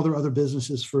were getting all their other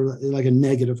businesses for like a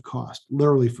negative cost,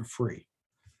 literally for free.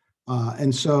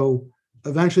 And so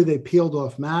eventually they peeled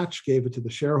off Match, gave it to the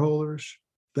shareholders.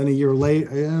 Then a year later,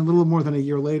 a little more than a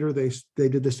year later, they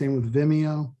did the same with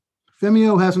Vimeo.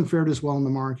 Vimeo hasn't fared as well in the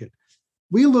market.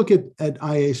 We look at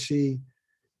IAC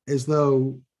as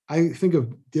though, I think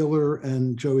of Diller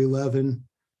and Joey Levin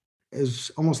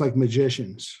as almost like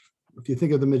magicians. If you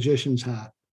think of the magician's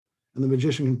hat, and the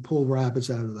magician can pull rabbits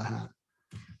out of the hat.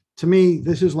 To me,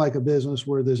 this is like a business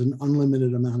where there's an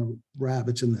unlimited amount of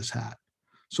rabbits in this hat.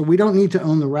 So we don't need to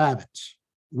own the rabbits.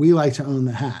 We like to own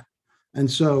the hat. And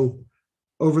so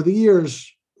over the years,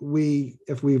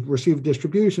 if we've received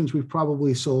distributions, we've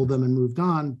probably sold them and moved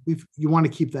on. You want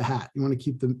to keep the hat. You want to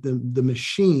keep the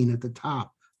machine at the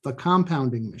top, the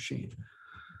compounding machine.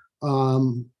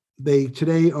 They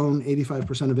today own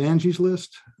 85% of Angie's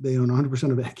List. They own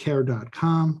 100% of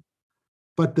care.com.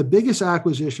 But the biggest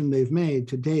acquisition they've made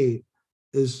to date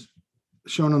is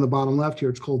shown on the bottom left here.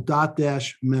 It's called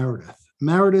Dotdash Meredith.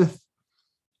 Meredith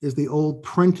is the old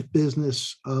print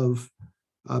business of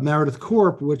Meredith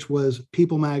Corp., which was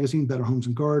People Magazine, Better Homes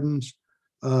and Gardens,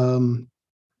 Southern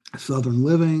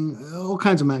Living, all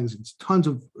kinds of magazines, tons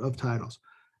of titles.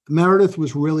 Meredith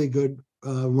was really good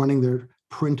running their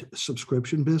print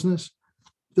subscription business.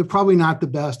 They're probably not the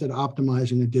best at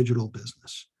optimizing a digital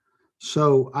business.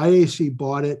 So IAC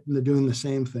bought it, and they're doing the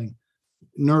same thing.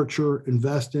 Nurture,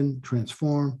 invest in,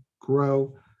 transform,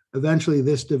 grow. Eventually,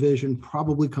 this division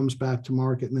probably comes back to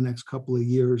market in the next couple of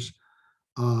years.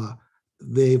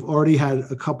 They've already had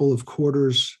a couple of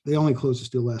quarters. They only closed this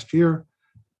deal last year,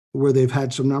 where they've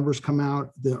had some numbers come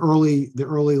out. The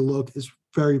early look is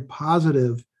very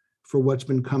positive for what's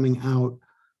been coming out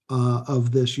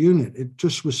of this unit. It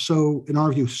just was so, in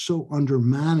our view, so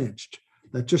undermanaged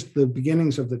that just the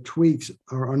beginnings of the tweaks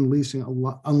are unleashing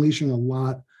a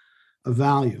lot of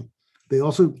value. They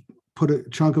also put a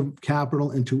chunk of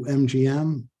capital into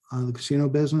MGM, the casino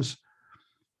business,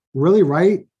 really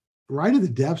right at the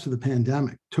depths of the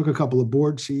pandemic. Took a couple of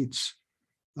board seats,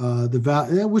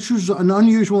 which was an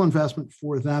unusual investment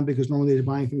for them because normally they're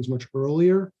buying things much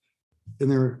earlier in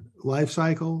their life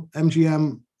cycle.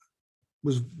 MGM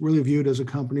was really viewed as a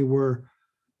company where,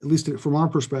 at least from our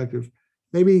perspective,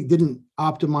 maybe didn't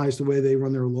optimize the way they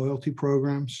run their loyalty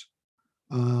programs.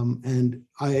 And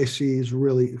IAC is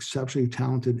really exceptionally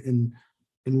talented in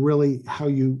really how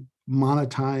you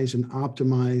monetize and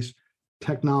optimize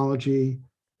technology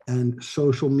and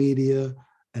social media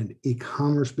and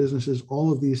e-commerce businesses,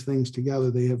 all of these things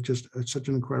together. They have just such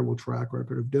an incredible track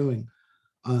record of doing.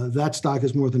 That stock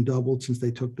has more than doubled since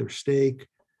they took their stake.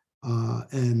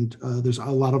 And there's a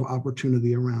lot of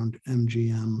opportunity around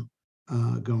MGM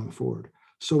going forward.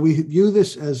 So we view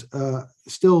this as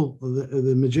still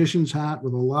the magician's hat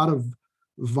with a lot of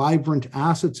vibrant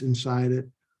assets inside it.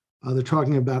 They're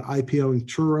talking about IPOing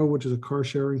Turo, which is a car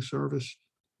sharing service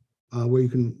where you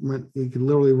can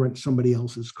literally rent somebody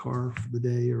else's car for the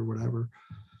day or whatever.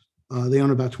 They own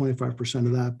about 25%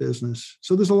 of that business.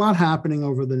 So there's a lot happening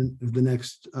over the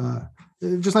next,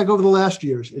 just like over the last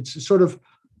years. It's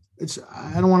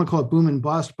I don't want to call it boom and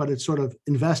bust, but it's sort of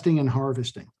investing and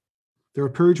harvesting. There are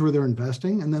periods where they're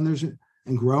investing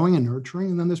and growing and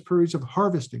nurturing. And then there's periods of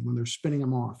harvesting when they're spinning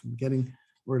them off and getting,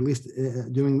 or at least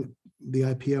doing the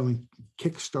IPO and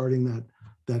kickstarting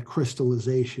that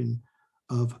crystallization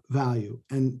of value.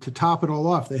 And to top it all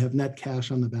off, they have net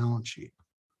cash on the balance sheet.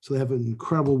 So they have an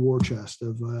incredible war chest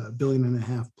of $1.5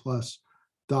 billion plus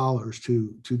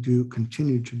to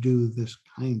continue to do this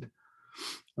kind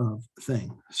of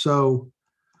thing. So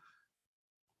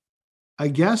I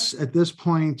guess at this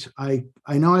point, I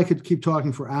know I could keep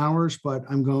talking for hours, but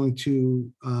I'm going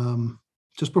to,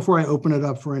 just before I open it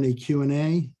up for any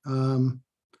Q&A,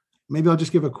 maybe I'll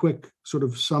just give a quick sort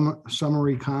of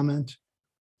summary comment.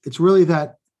 It's really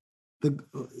that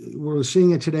we're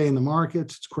seeing it today in the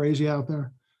markets. It's crazy out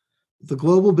there. The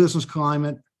global business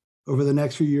climate over the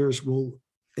next few years will,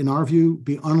 in our view,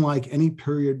 be unlike any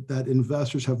period that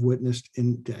investors have witnessed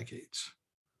in decades.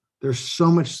 There's so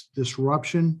much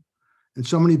disruption, and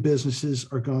so many businesses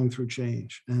are going through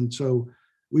change. And so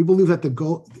we believe that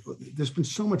there's been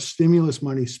so much stimulus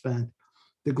money spent.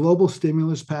 The global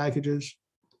stimulus packages,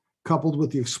 coupled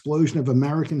with the explosion of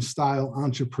American-style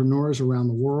entrepreneurs around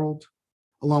the world,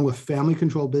 along with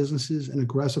family-controlled businesses and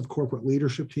aggressive corporate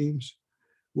leadership teams,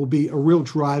 will be a real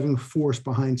driving force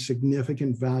behind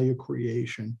significant value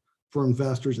creation for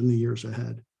investors in the years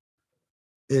ahead.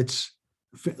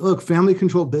 Look,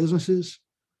 family-controlled businesses,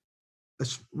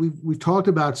 we've talked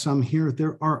about some here.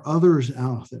 There are others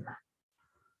out there.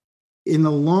 In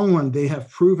the long run, they have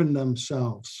proven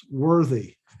themselves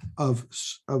worthy of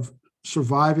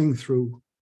surviving through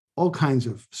all kinds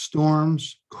of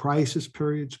storms, crisis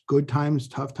periods, good times,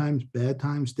 tough times, bad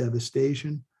times,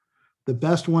 devastation. The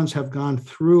best ones have gone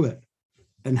through it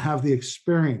and have the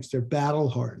experience. They're battle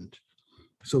hardened.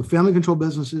 So family-controlled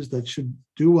businesses that should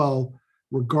do well,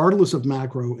 regardless of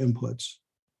macro inputs,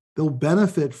 they'll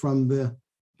benefit from the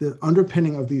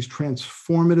underpinning of these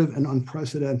transformative and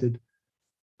unprecedented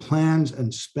plans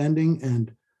and spending,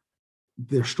 and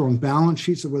their strong balance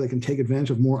sheets where they can take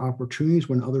advantage of more opportunities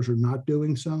when others are not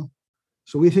doing so.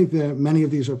 So we think that many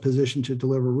of these are positioned to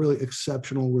deliver really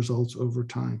exceptional results over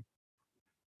time.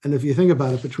 And if you think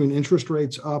about it, between interest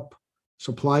rates up,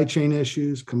 supply chain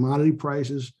issues, commodity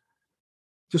prices,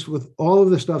 just with all of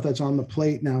the stuff that's on the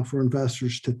plate now for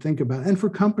investors to think about and for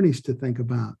companies to think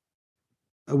about,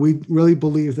 we really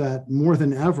believe that more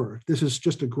than ever, this is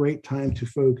just a great time to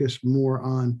focus more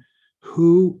on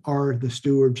who are the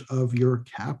stewards of your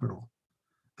capital,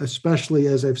 especially,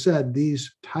 as I've said,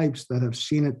 these types that have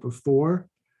seen it before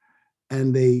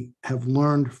and they have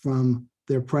learned from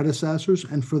their predecessors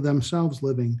and for themselves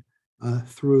living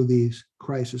through these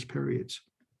crisis periods.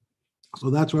 So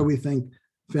that's why we think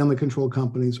family-controlled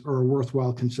companies are a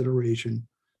worthwhile consideration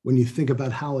when you think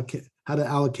about how to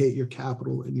allocate your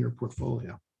capital in your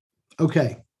portfolio.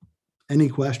 Okay, any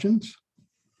questions?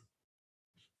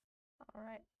 All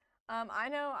right. I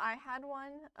know I had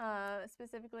one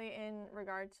specifically in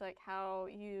regard to like how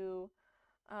you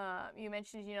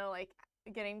mentioned, like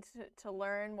getting to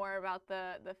learn more about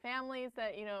the families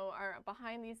that, are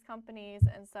behind these companies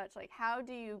and such. Like, how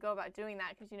do you go about doing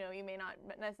that? Because, you may not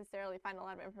necessarily find a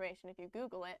lot of information if you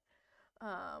Google it.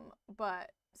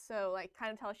 But so like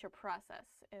kind of tell us your process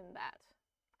in that.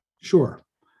 Sure.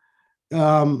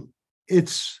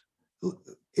 It's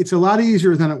a lot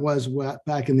easier than it was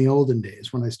back in the olden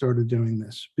days when I started doing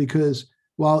this, because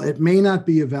while it may not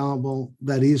be available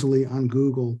that easily on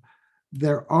Google,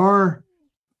 there are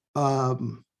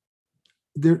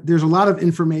there's a lot of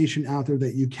information out there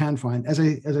that you can find. As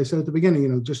I said at the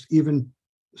beginning, just even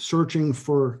searching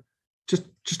for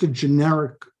just a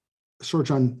generic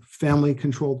search on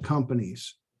family-controlled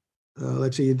companies.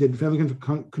 Let's say you did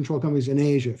family-controlled companies in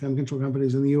Asia, family-controlled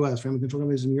companies in the U.S., family-controlled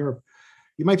companies in Europe.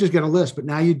 You might just get a list, but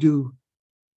now you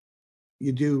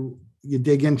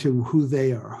dig into who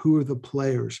they are, who are the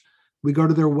players. We go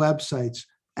to their websites.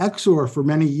 Exor, for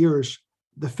many years,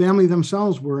 the family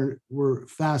themselves were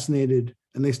fascinated,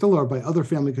 and they still are, by other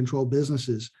family-controlled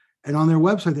businesses. And on their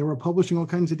website, they were publishing all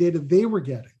kinds of data they were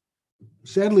getting.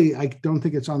 Sadly, I don't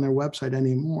think it's on their website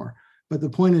anymore. But the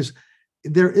point is,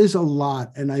 there is a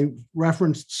lot, and I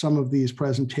referenced some of these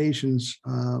presentations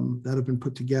that have been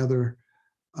put together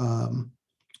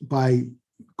by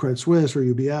Credit Suisse or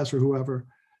UBS or whoever.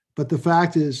 But the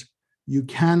fact is, you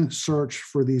can search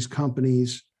for these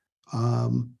companies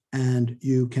and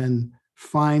you can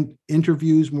find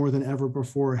interviews more than ever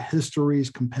before, histories,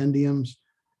 compendiums.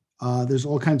 There's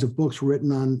all kinds of books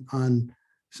written on,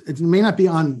 it may not be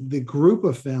on the group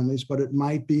of families, but it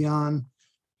might be on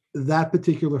that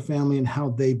particular family and how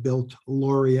they built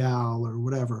L'Oreal or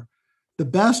whatever. The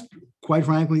best, quite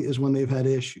frankly, is when they've had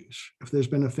issues. If there's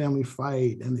been a family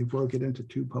fight and they broke it into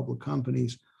two public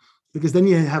companies, because then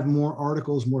you have more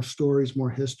articles, more stories, more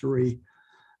history.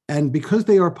 And because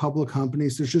they are public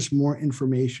companies, there's just more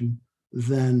information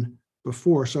than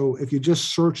before. So if you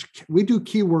just search, we do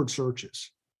keyword searches.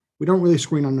 We don't really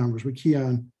screen on numbers. We key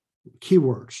on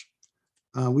keywords.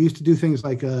 We used to do things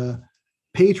like a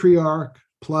patriarch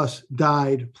plus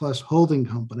died plus holding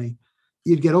company.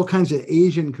 You'd get all kinds of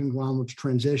Asian conglomerates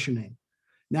transitioning.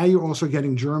 Now you're also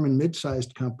getting German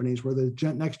mid-sized companies where the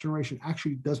next generation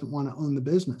actually doesn't want to own the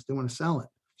business. They want to sell it.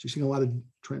 So you're seeing a lot of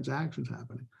transactions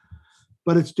happening.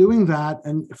 But it's doing that.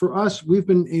 And for us, we've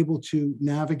been able to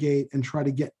navigate and try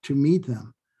to get to meet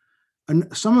them.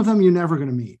 And some of them you're never going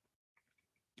to meet.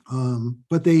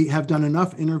 But they have done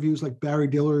enough interviews, like Barry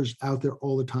Diller's out there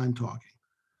all the time talking.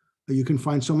 You can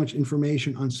find so much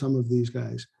information on some of these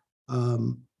guys.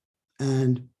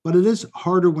 But it is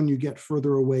harder when you get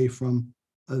further away from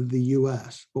the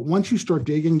US. But once you start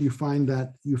digging, you find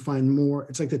more.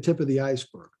 It's like the tip of the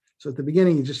iceberg. So at the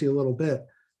beginning, you just see a little bit,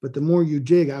 but the more you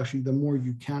dig, actually, the more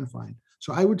you can find.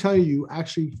 So I would tell you, you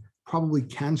actually probably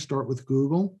can start with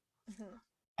Google,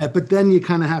 but then you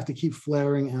kind of have to keep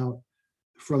flaring out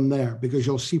from there, because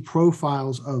you'll see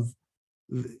profiles of,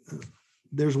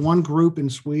 there's one group in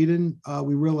Sweden.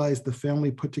 We realized the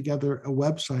family put together a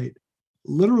website,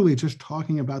 literally just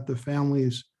talking about the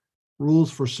family's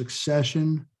rules for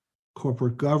succession,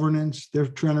 corporate governance, their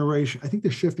generation. I think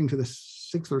they're shifting to the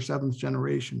 6th or 7th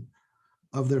generation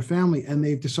of their family. And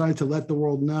they've decided to let the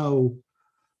world know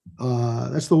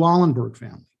that's the Wallenberg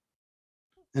family.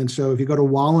 And so if you go to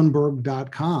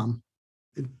wallenberg.com,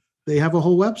 they have a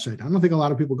whole website. I don't think a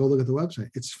lot of people go look at the website.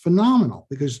 It's phenomenal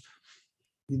because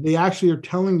they actually are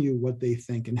telling you what they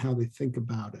think and how they think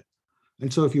about it.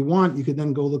 And so if you want, you could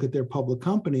then go look at their public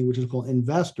company, which is called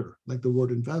Investor, like the word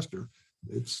investor.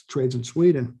 It's trades in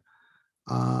Sweden.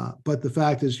 But the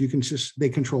fact is, they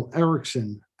control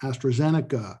Ericsson,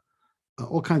 AstraZeneca,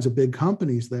 all kinds of big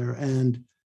companies there. And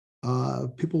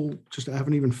people just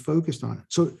haven't even focused on it.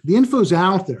 So the info's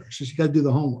out there. It's just you got to do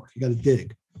the homework. You got to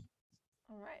dig.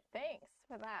 All right. Thanks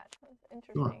for that. That's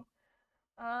interesting.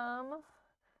 Sure.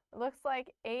 It looks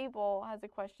like Abel has a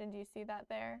question. Do you see that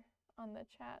there on the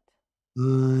chat?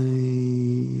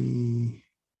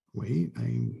 Wait,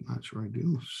 I'm not sure I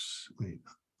do. Wait,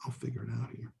 I'll figure it out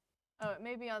here. Oh, it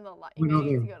may be on the live. You may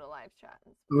need to go to live chat.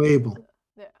 Oh, Abel.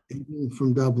 Yeah. Abel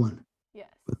from Dublin. Yes.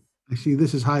 But I see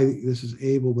this is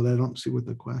Abel, but I don't see what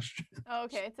the question is. Oh,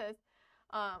 okay, it says,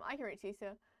 I can read to you.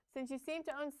 So, since you seem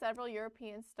to own several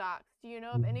European stocks, do you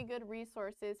know of any good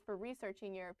resources for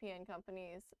researching European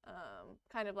companies,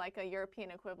 kind of like a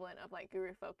European equivalent of like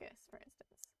Guru Focus, for instance?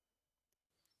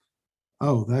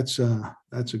 Oh, that's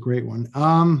a great one.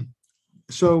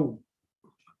 So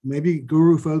maybe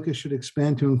Guru Focus should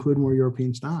expand to include more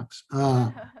European stocks. We do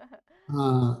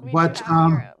have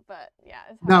Europe, but yeah.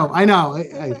 No, I know.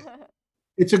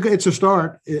 It's a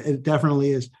start. It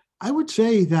definitely is. I would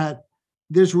say that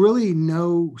there's really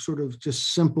no sort of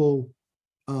just simple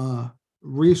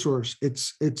resource.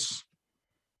 It's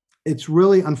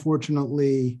really,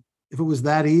 unfortunately, if it was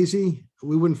that easy,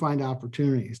 we wouldn't find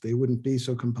opportunities. They wouldn't be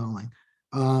so compelling.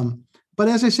 But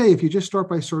as I say, if you just start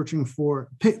by searching for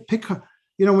pick,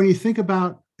 when you think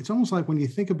about, it's almost like when you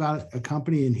think about a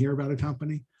company and hear about a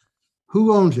company,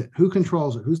 who owns it? Who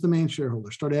controls it? Who's the main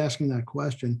shareholder? Start asking that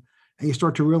question, and you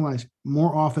start to realize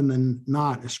more often than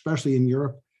not, especially in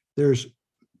Europe, there's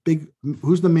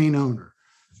who's the main owner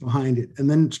behind it, and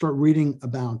then start reading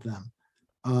about them.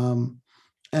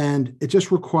 And it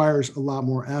just requires a lot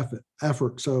more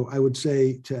effort. So I would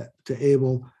say to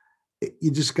Abel, you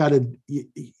just got to,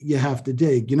 you have to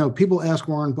dig. People ask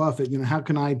Warren Buffett, how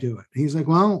can I do it? He's like,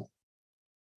 well,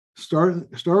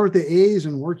 start with the A's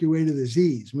and work your way to the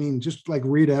Z's. I mean, just like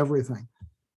read everything.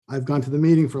 I've gone to the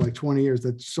meeting for like 20 years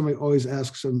that somebody always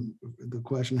asks them the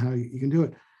question how you can do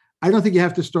it. I don't think you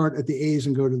have to start at the A's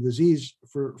and go to the Z's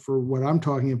for what I'm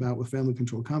talking about with family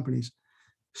controlled companies.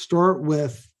 Start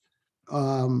with,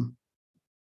 look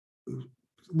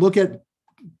at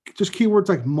just keywords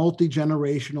like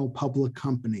multi-generational public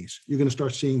companies. You're going to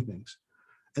start seeing things.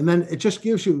 And then it just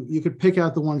gives you could pick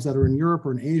out the ones that are in Europe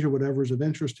or in Asia, whatever is of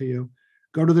interest to you,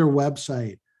 go to their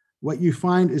website. What you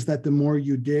find is that the more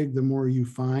you dig, the more you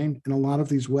find. And a lot of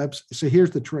these so here's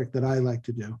the trick that I like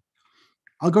to do.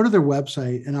 I'll go to their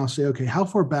website and I'll say, okay, how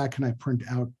far back can I print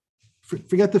out?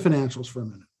 Forget the financials for a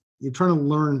minute. You're trying to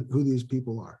learn who these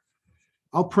people are.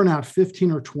 I'll print out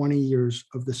 15 or 20 years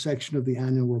of the section of the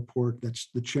annual report that's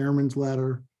the chairman's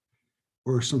letter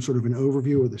or some sort of an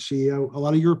overview, or the CEO. A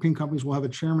lot of European companies will have a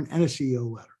chairman and a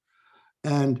CEO letter.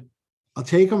 And I'll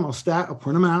take them, I'll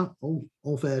print them out,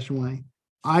 old-fashioned way.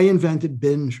 I invented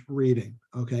binge reading.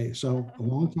 Okay, so a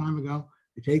long time ago,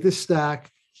 you take this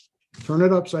stack, turn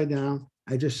it upside down.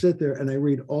 I just sit there and I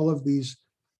read all of these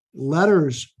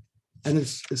letters, and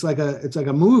it's like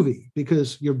a movie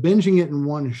because you're binging it in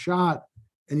one shot.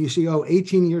 And you see,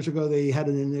 18 years ago, they had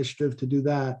an initiative to do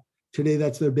that. Today,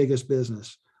 that's their biggest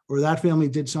business. Or that family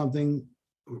did something,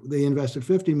 they invested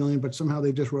 50 million, but somehow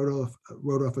they just wrote off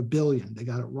 $1 billion. They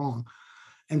got it wrong.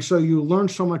 And so you learn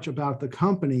so much about the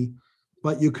company,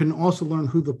 but you can also learn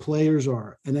who the players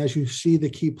are. And as you see the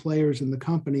key players in the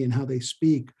company and how they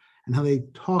speak and how they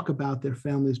talk about their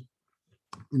family's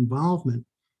involvement,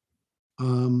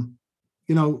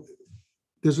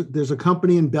 there's a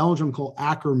company in Belgium called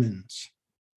Ackermans.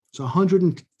 It's a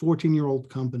 114-year-old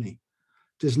company.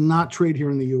 Does not trade here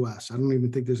in the US. I don't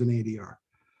even think there's an ADR.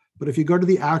 But if you go to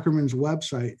the Ackermans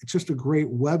website, it's just a great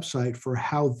website for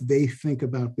how they think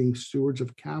about being stewards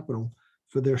of capital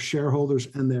for their shareholders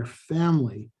and their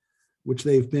family, which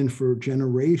they've been for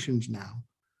generations now.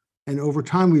 And over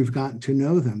time, we've gotten to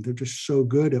know them. They're just so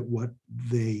good at what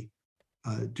they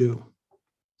do.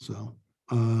 So,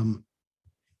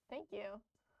 thank you.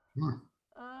 sure.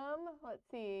 Let's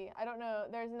see. I don't know.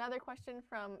 There's another question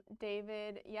from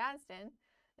David Yazden.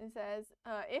 It says,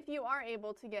 if you are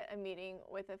able to get a meeting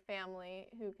with a family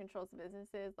who controls the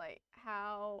businesses, like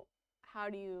how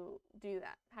do you do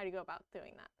that? How do you go about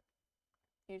doing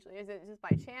that? Usually, is it just by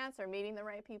chance or meeting the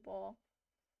right people?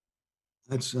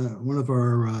 That's one of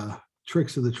our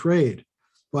tricks of the trade.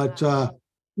 But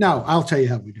no, I'll tell you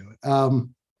how we do it.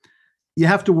 You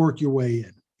have to work your way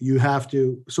in. You have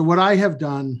to. So what I have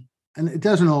done, and it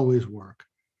doesn't always work,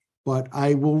 but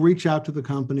I will reach out to the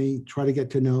company, try to get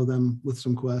to know them with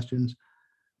some questions.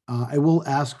 I will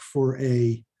ask for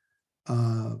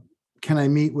can I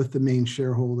meet with the main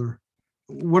shareholder?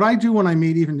 What I do when I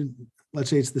meet, even let's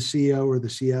say it's the CEO or the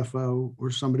CFO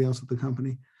or somebody else at the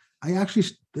company,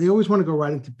 they always want to go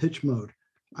right into pitch mode.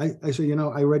 I say,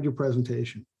 I read your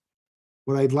presentation.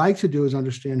 What I'd like to do is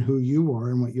understand who you are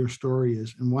and what your story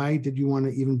is, and why did you want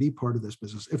to even be part of this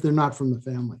business if they're not from the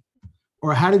family?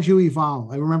 Or how did you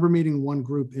evolve? I remember meeting one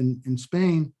group in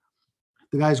Spain.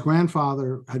 The guy's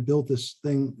grandfather had built this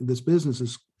business,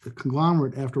 this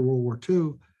conglomerate after World War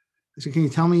II. I said, can you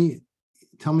tell me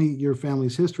your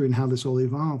family's history and how this all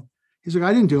evolved? He's like,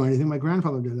 I didn't do anything. My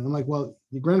grandfather did it. I'm like, well,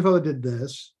 your grandfather did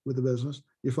this with the business.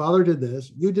 Your father did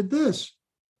this. You did this.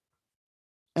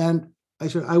 And I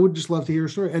said, I would just love to hear your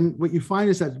story. And what you find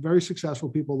is that very successful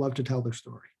people love to tell their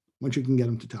story once you can get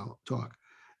them to talk.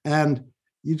 And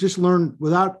you just learn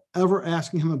without ever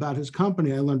asking him about his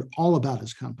company. I learned all about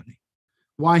his company,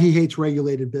 why he hates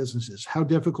regulated businesses, how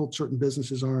difficult certain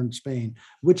businesses are in Spain,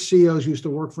 which CEOs used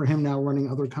to work for him now running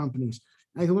other companies.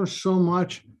 I learned so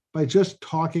much by just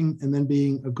talking and then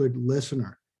being a good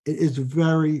listener. It is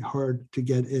very hard to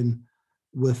get in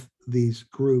with these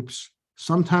groups.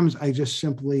 Sometimes I just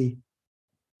simply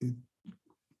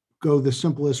go the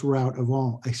simplest route of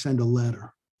all. I send a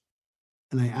letter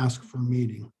and I ask for a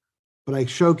meeting. But I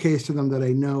showcase to them that I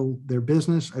know their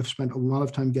business. I've spent a lot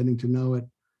of time getting to know it,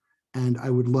 and I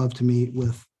would love to meet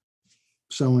with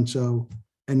so-and-so.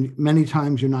 And many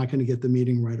times you're not going to get the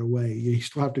meeting right away. You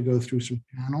still have to go through some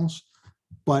channels,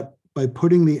 but by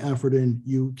putting the effort in,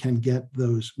 you can get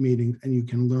those meetings and you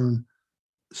can learn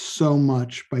so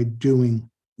much by doing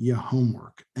your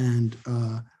homework. And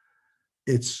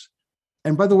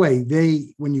and by the way,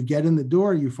 when you get in the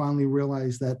door, you finally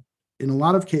realize that in a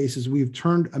lot of cases, we've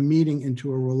turned a meeting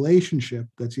into a relationship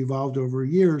that's evolved over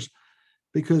years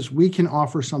because we can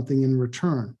offer something in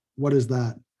return. What is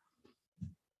that?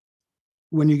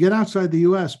 When you get outside the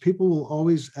US, people will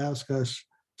always ask us,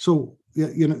 so,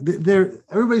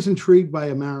 everybody's intrigued by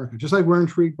America, just like we're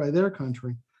intrigued by their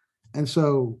country. And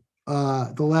so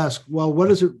they'll ask, well, what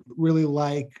is it really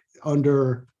like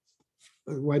under,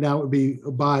 right now it would be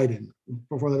Biden,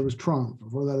 before that it was Trump,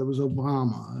 before that it was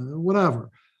Obama, whatever.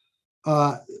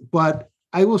 But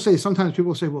I will say, sometimes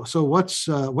people say, well, so what's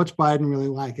Biden really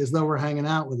like? As though we're hanging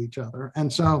out with each other.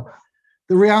 And so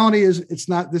the reality is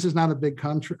this is not a big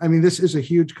country. I mean, this is a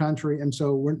huge country. And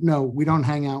so we don't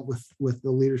hang out with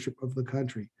the leadership of the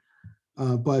country.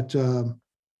 But in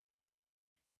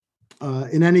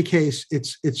any case,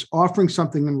 it's offering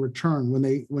something in return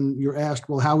when you're asked,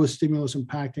 well, how is stimulus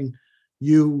impacting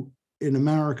you in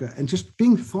America? And just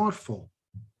being thoughtful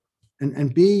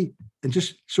and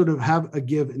just sort of have a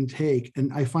give and take.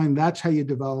 And I find that's how you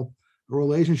develop a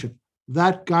relationship.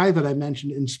 That guy that I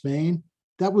mentioned in Spain,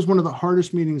 that was one of the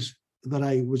hardest meetings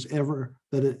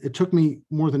that it took me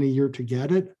more than a year to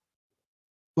get it.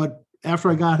 But after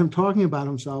I got him talking about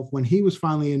himself, when he was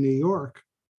finally in New York,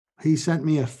 he sent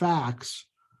me a fax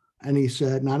and he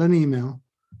said, not an email.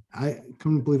 I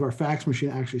couldn't believe our fax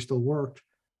machine actually still worked.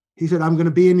 He said, I'm going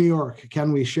to be in New York.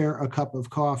 Can we share a cup of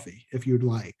coffee if you'd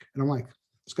like? And I'm like,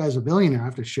 this guy's a billionaire. I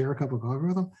have to share a cup of coffee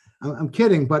with him. I'm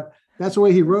kidding, but that's the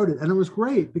way he wrote it. And it was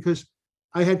great because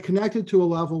I had connected to a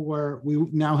level where we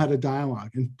now had a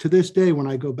dialogue. And to this day, when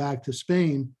I go back to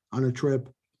Spain on a trip,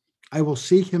 I will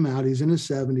seek him out. He's in his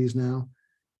 70s now.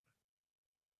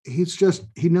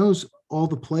 He knows all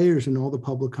the players in all the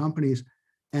public companies.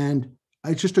 And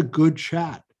it's just a good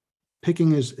chat,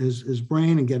 picking his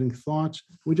brain and getting thoughts.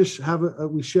 We just have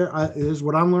we share, is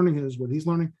what I'm learning, is what he's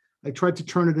learning. I tried to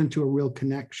turn it into a real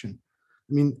connection.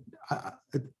 I mean,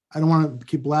 I don't want to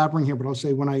keep blabbering here, but I'll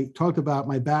say when I talked about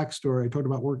my backstory, I talked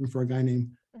about working for a guy named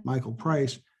Michael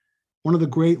Price. One of the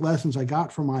great lessons I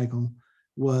got from Michael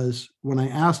was when I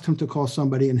asked him to call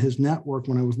somebody in his network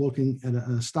when I was looking at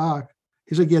a stock,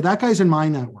 he's like, yeah, that guy's in my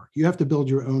network. You have to build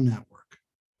your own network.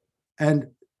 And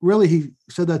really, he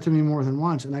said that to me more than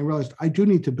once. And I realized I do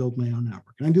need to build my own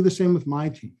network. And I do the same with my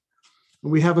team.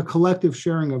 And we have a collective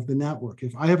sharing of the network.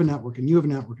 If I have a network and you have a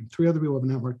network and three other people have a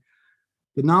network,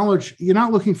 the knowledge, you're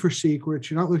not looking for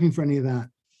secrets. You're not looking for any of that.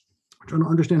 You're trying to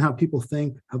understand how people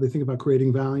think, how they think about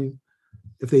creating value,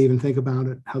 if they even think about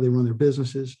it, how they run their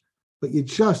businesses. But you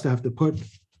just have to put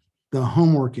the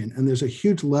homework in. And there's a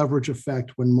huge leverage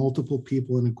effect when multiple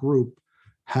people in a group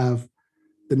have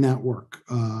the network,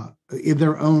 in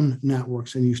their own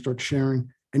networks, and you start sharing.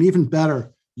 And even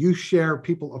better, you share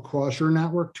people across your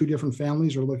network. Two different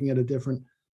families are looking at a different,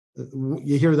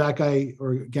 you hear that guy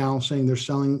or gal saying they're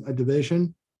selling a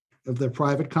division of their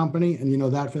private company, and you know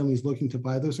that family is looking to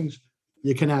buy those things.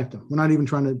 You connect them. We're not even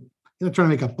trying to, you're not trying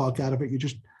to make a buck out of it. You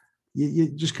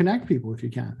just connect people if you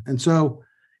can. And so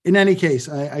in any case,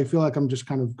 I feel like I'm just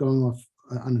kind of going off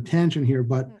on a tangent here,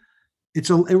 but it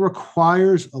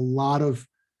requires a lot of,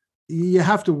 you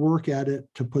have to work at it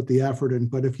to put the effort in.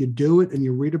 But if you do it and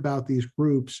you read about these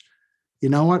groups, you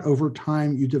know what, over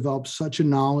time, you develop such a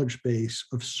knowledge base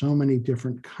of so many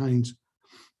different kinds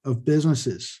of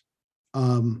businesses.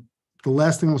 The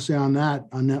last thing I'll say on that,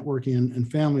 on networking and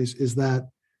families, is that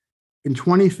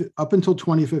up until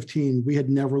 2015, we had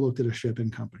never looked at a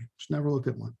shipping company. Just never looked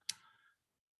at one.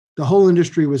 The whole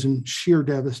industry was in sheer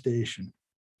devastation.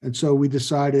 And so we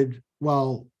decided,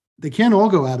 well, they can't all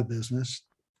go out of business.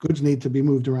 Goods need to be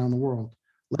moved around the world.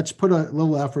 Let's put a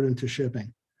little effort into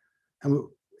shipping. And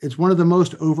it's one of the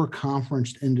most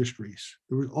over-conferenced industries.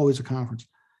 There was always a conference.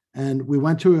 And we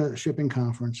went to a shipping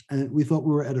conference, and we thought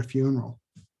we were at a funeral.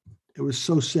 It was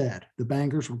so sad. The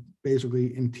bankers were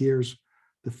basically in tears.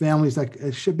 The families,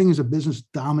 shipping is a business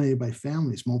dominated by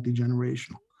families,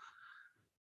 multi-generational.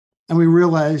 And we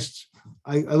realized,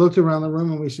 I looked around the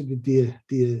room and we said, do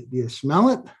you smell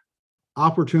it?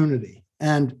 Opportunity.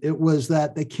 And it was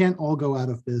that they can't all go out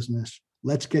of business.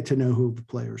 Let's get to know who the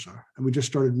players are. And we just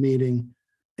started meeting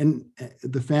and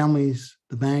the families,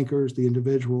 the bankers, the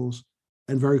individuals.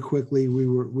 And very quickly, we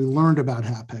learned about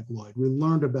Hapag-Lloyd. We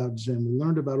learned about Zim. We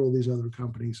learned about all these other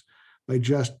companies by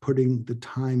just putting the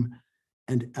time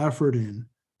and effort in.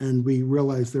 And we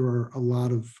realized there are a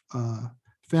lot of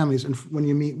families. And when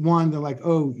you meet one, they're like,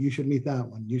 oh, you should meet that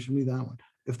one. You should meet that one.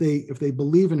 If they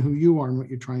believe in who you are and what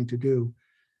you're trying to do,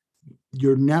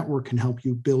 your network can help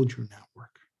you build your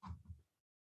network.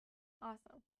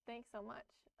 Awesome. Thanks so much.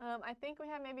 I think we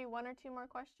have maybe one or two more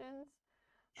questions.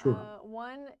 Sure.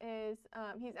 One is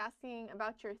he's asking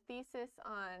about your thesis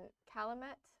on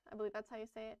Calumet. I believe that's how you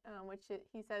say it, which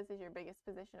he says is your biggest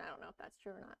position. I don't know if that's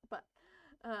true or not, but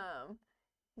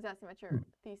he's asking about your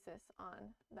thesis on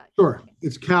that. Sure. Company.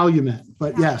 It's Calumet,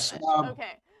 but Calumet. yes.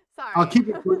 Okay. Sorry. I'll keep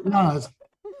it. No,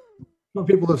 some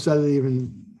people have said it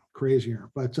even crazier,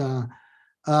 but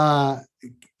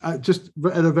just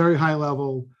at a very high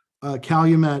level,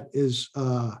 Calumet has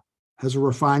a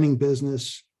refining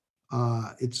business.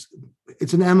 It's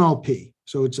an MLP,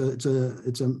 so it's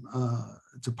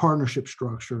a partnership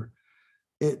structure.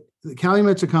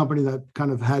 Calumet's a company that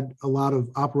kind of had a lot of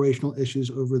operational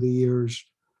issues over the years.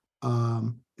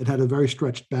 It had a very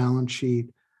stretched balance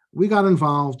sheet. We got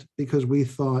involved because we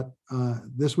thought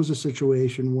this was a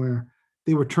situation where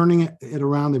they were turning it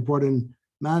around. They brought in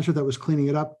management that was cleaning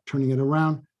it up, turning it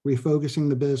around, refocusing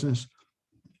the business.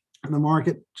 And the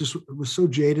market just was so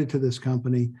jaded to this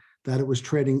company that it was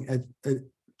trading at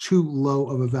too low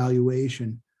of a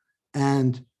valuation.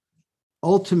 And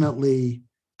ultimately,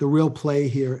 the real play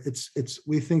here,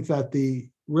 we think that the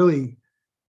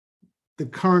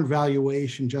current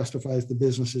valuation justifies the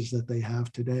businesses that they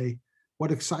have today.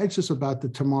 What excites us about the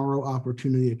tomorrow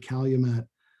opportunity at Calumet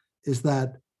is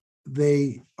that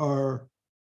they are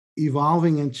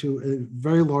evolving into a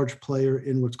very large player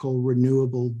in what's called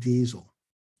renewable diesel.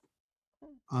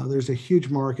 There's a huge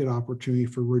market opportunity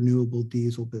for renewable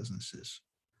diesel businesses.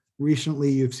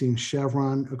 Recently, you've seen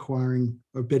Chevron acquiring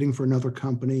or bidding for another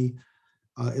company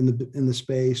in the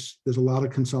space. There's a lot of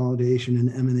consolidation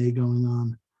and M&A going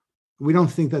on. We don't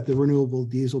think that the renewable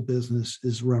diesel business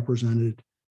is represented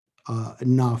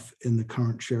enough in the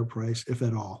current share price, if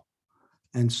at all.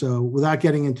 And so without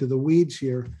getting into the weeds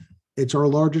here, it's our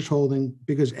largest holding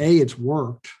because A, it's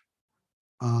worked.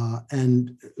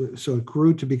 And so it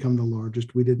grew to become the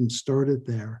largest. We didn't start it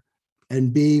there.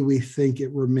 And B, we think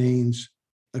it remains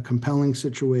a compelling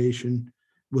situation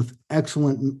with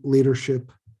excellent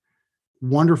leadership,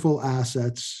 wonderful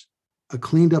assets, a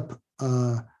cleaned up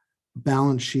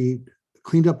balance sheet,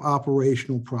 cleaned up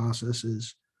operational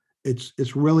processes.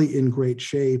 It's really in great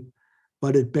shape,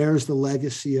 but it bears the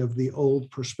legacy of the old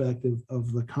perspective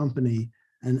of the company.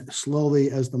 And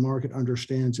slowly, as the market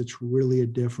understands, it's really a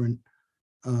different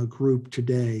group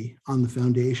today on the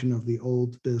foundation of the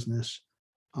old business,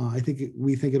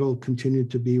 we think it'll continue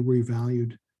to be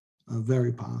revalued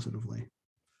very positively.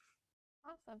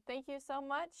 Awesome. Thank you so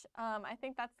much. I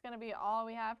think that's going to be all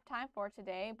we have time for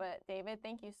today. But David,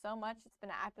 thank you so much. It's been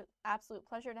an absolute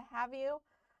pleasure to have you.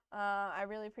 I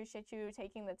really appreciate you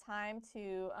taking the time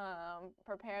to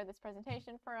prepare this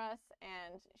presentation for us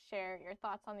and share your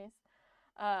thoughts on these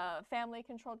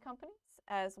family-controlled companies,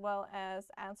 as well as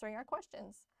answering our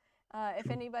questions. If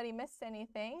anybody missed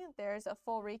anything, there's a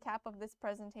full recap of this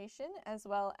presentation, as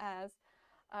well as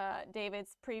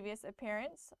David's previous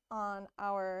appearance on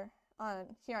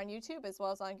here on YouTube, as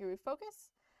well as on Guru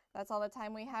Focus. That's all the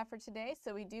time we have for today.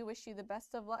 So we do wish you the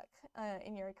best of luck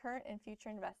in your current and future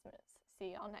investments. See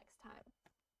you all next time.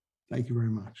 Thank you very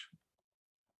much.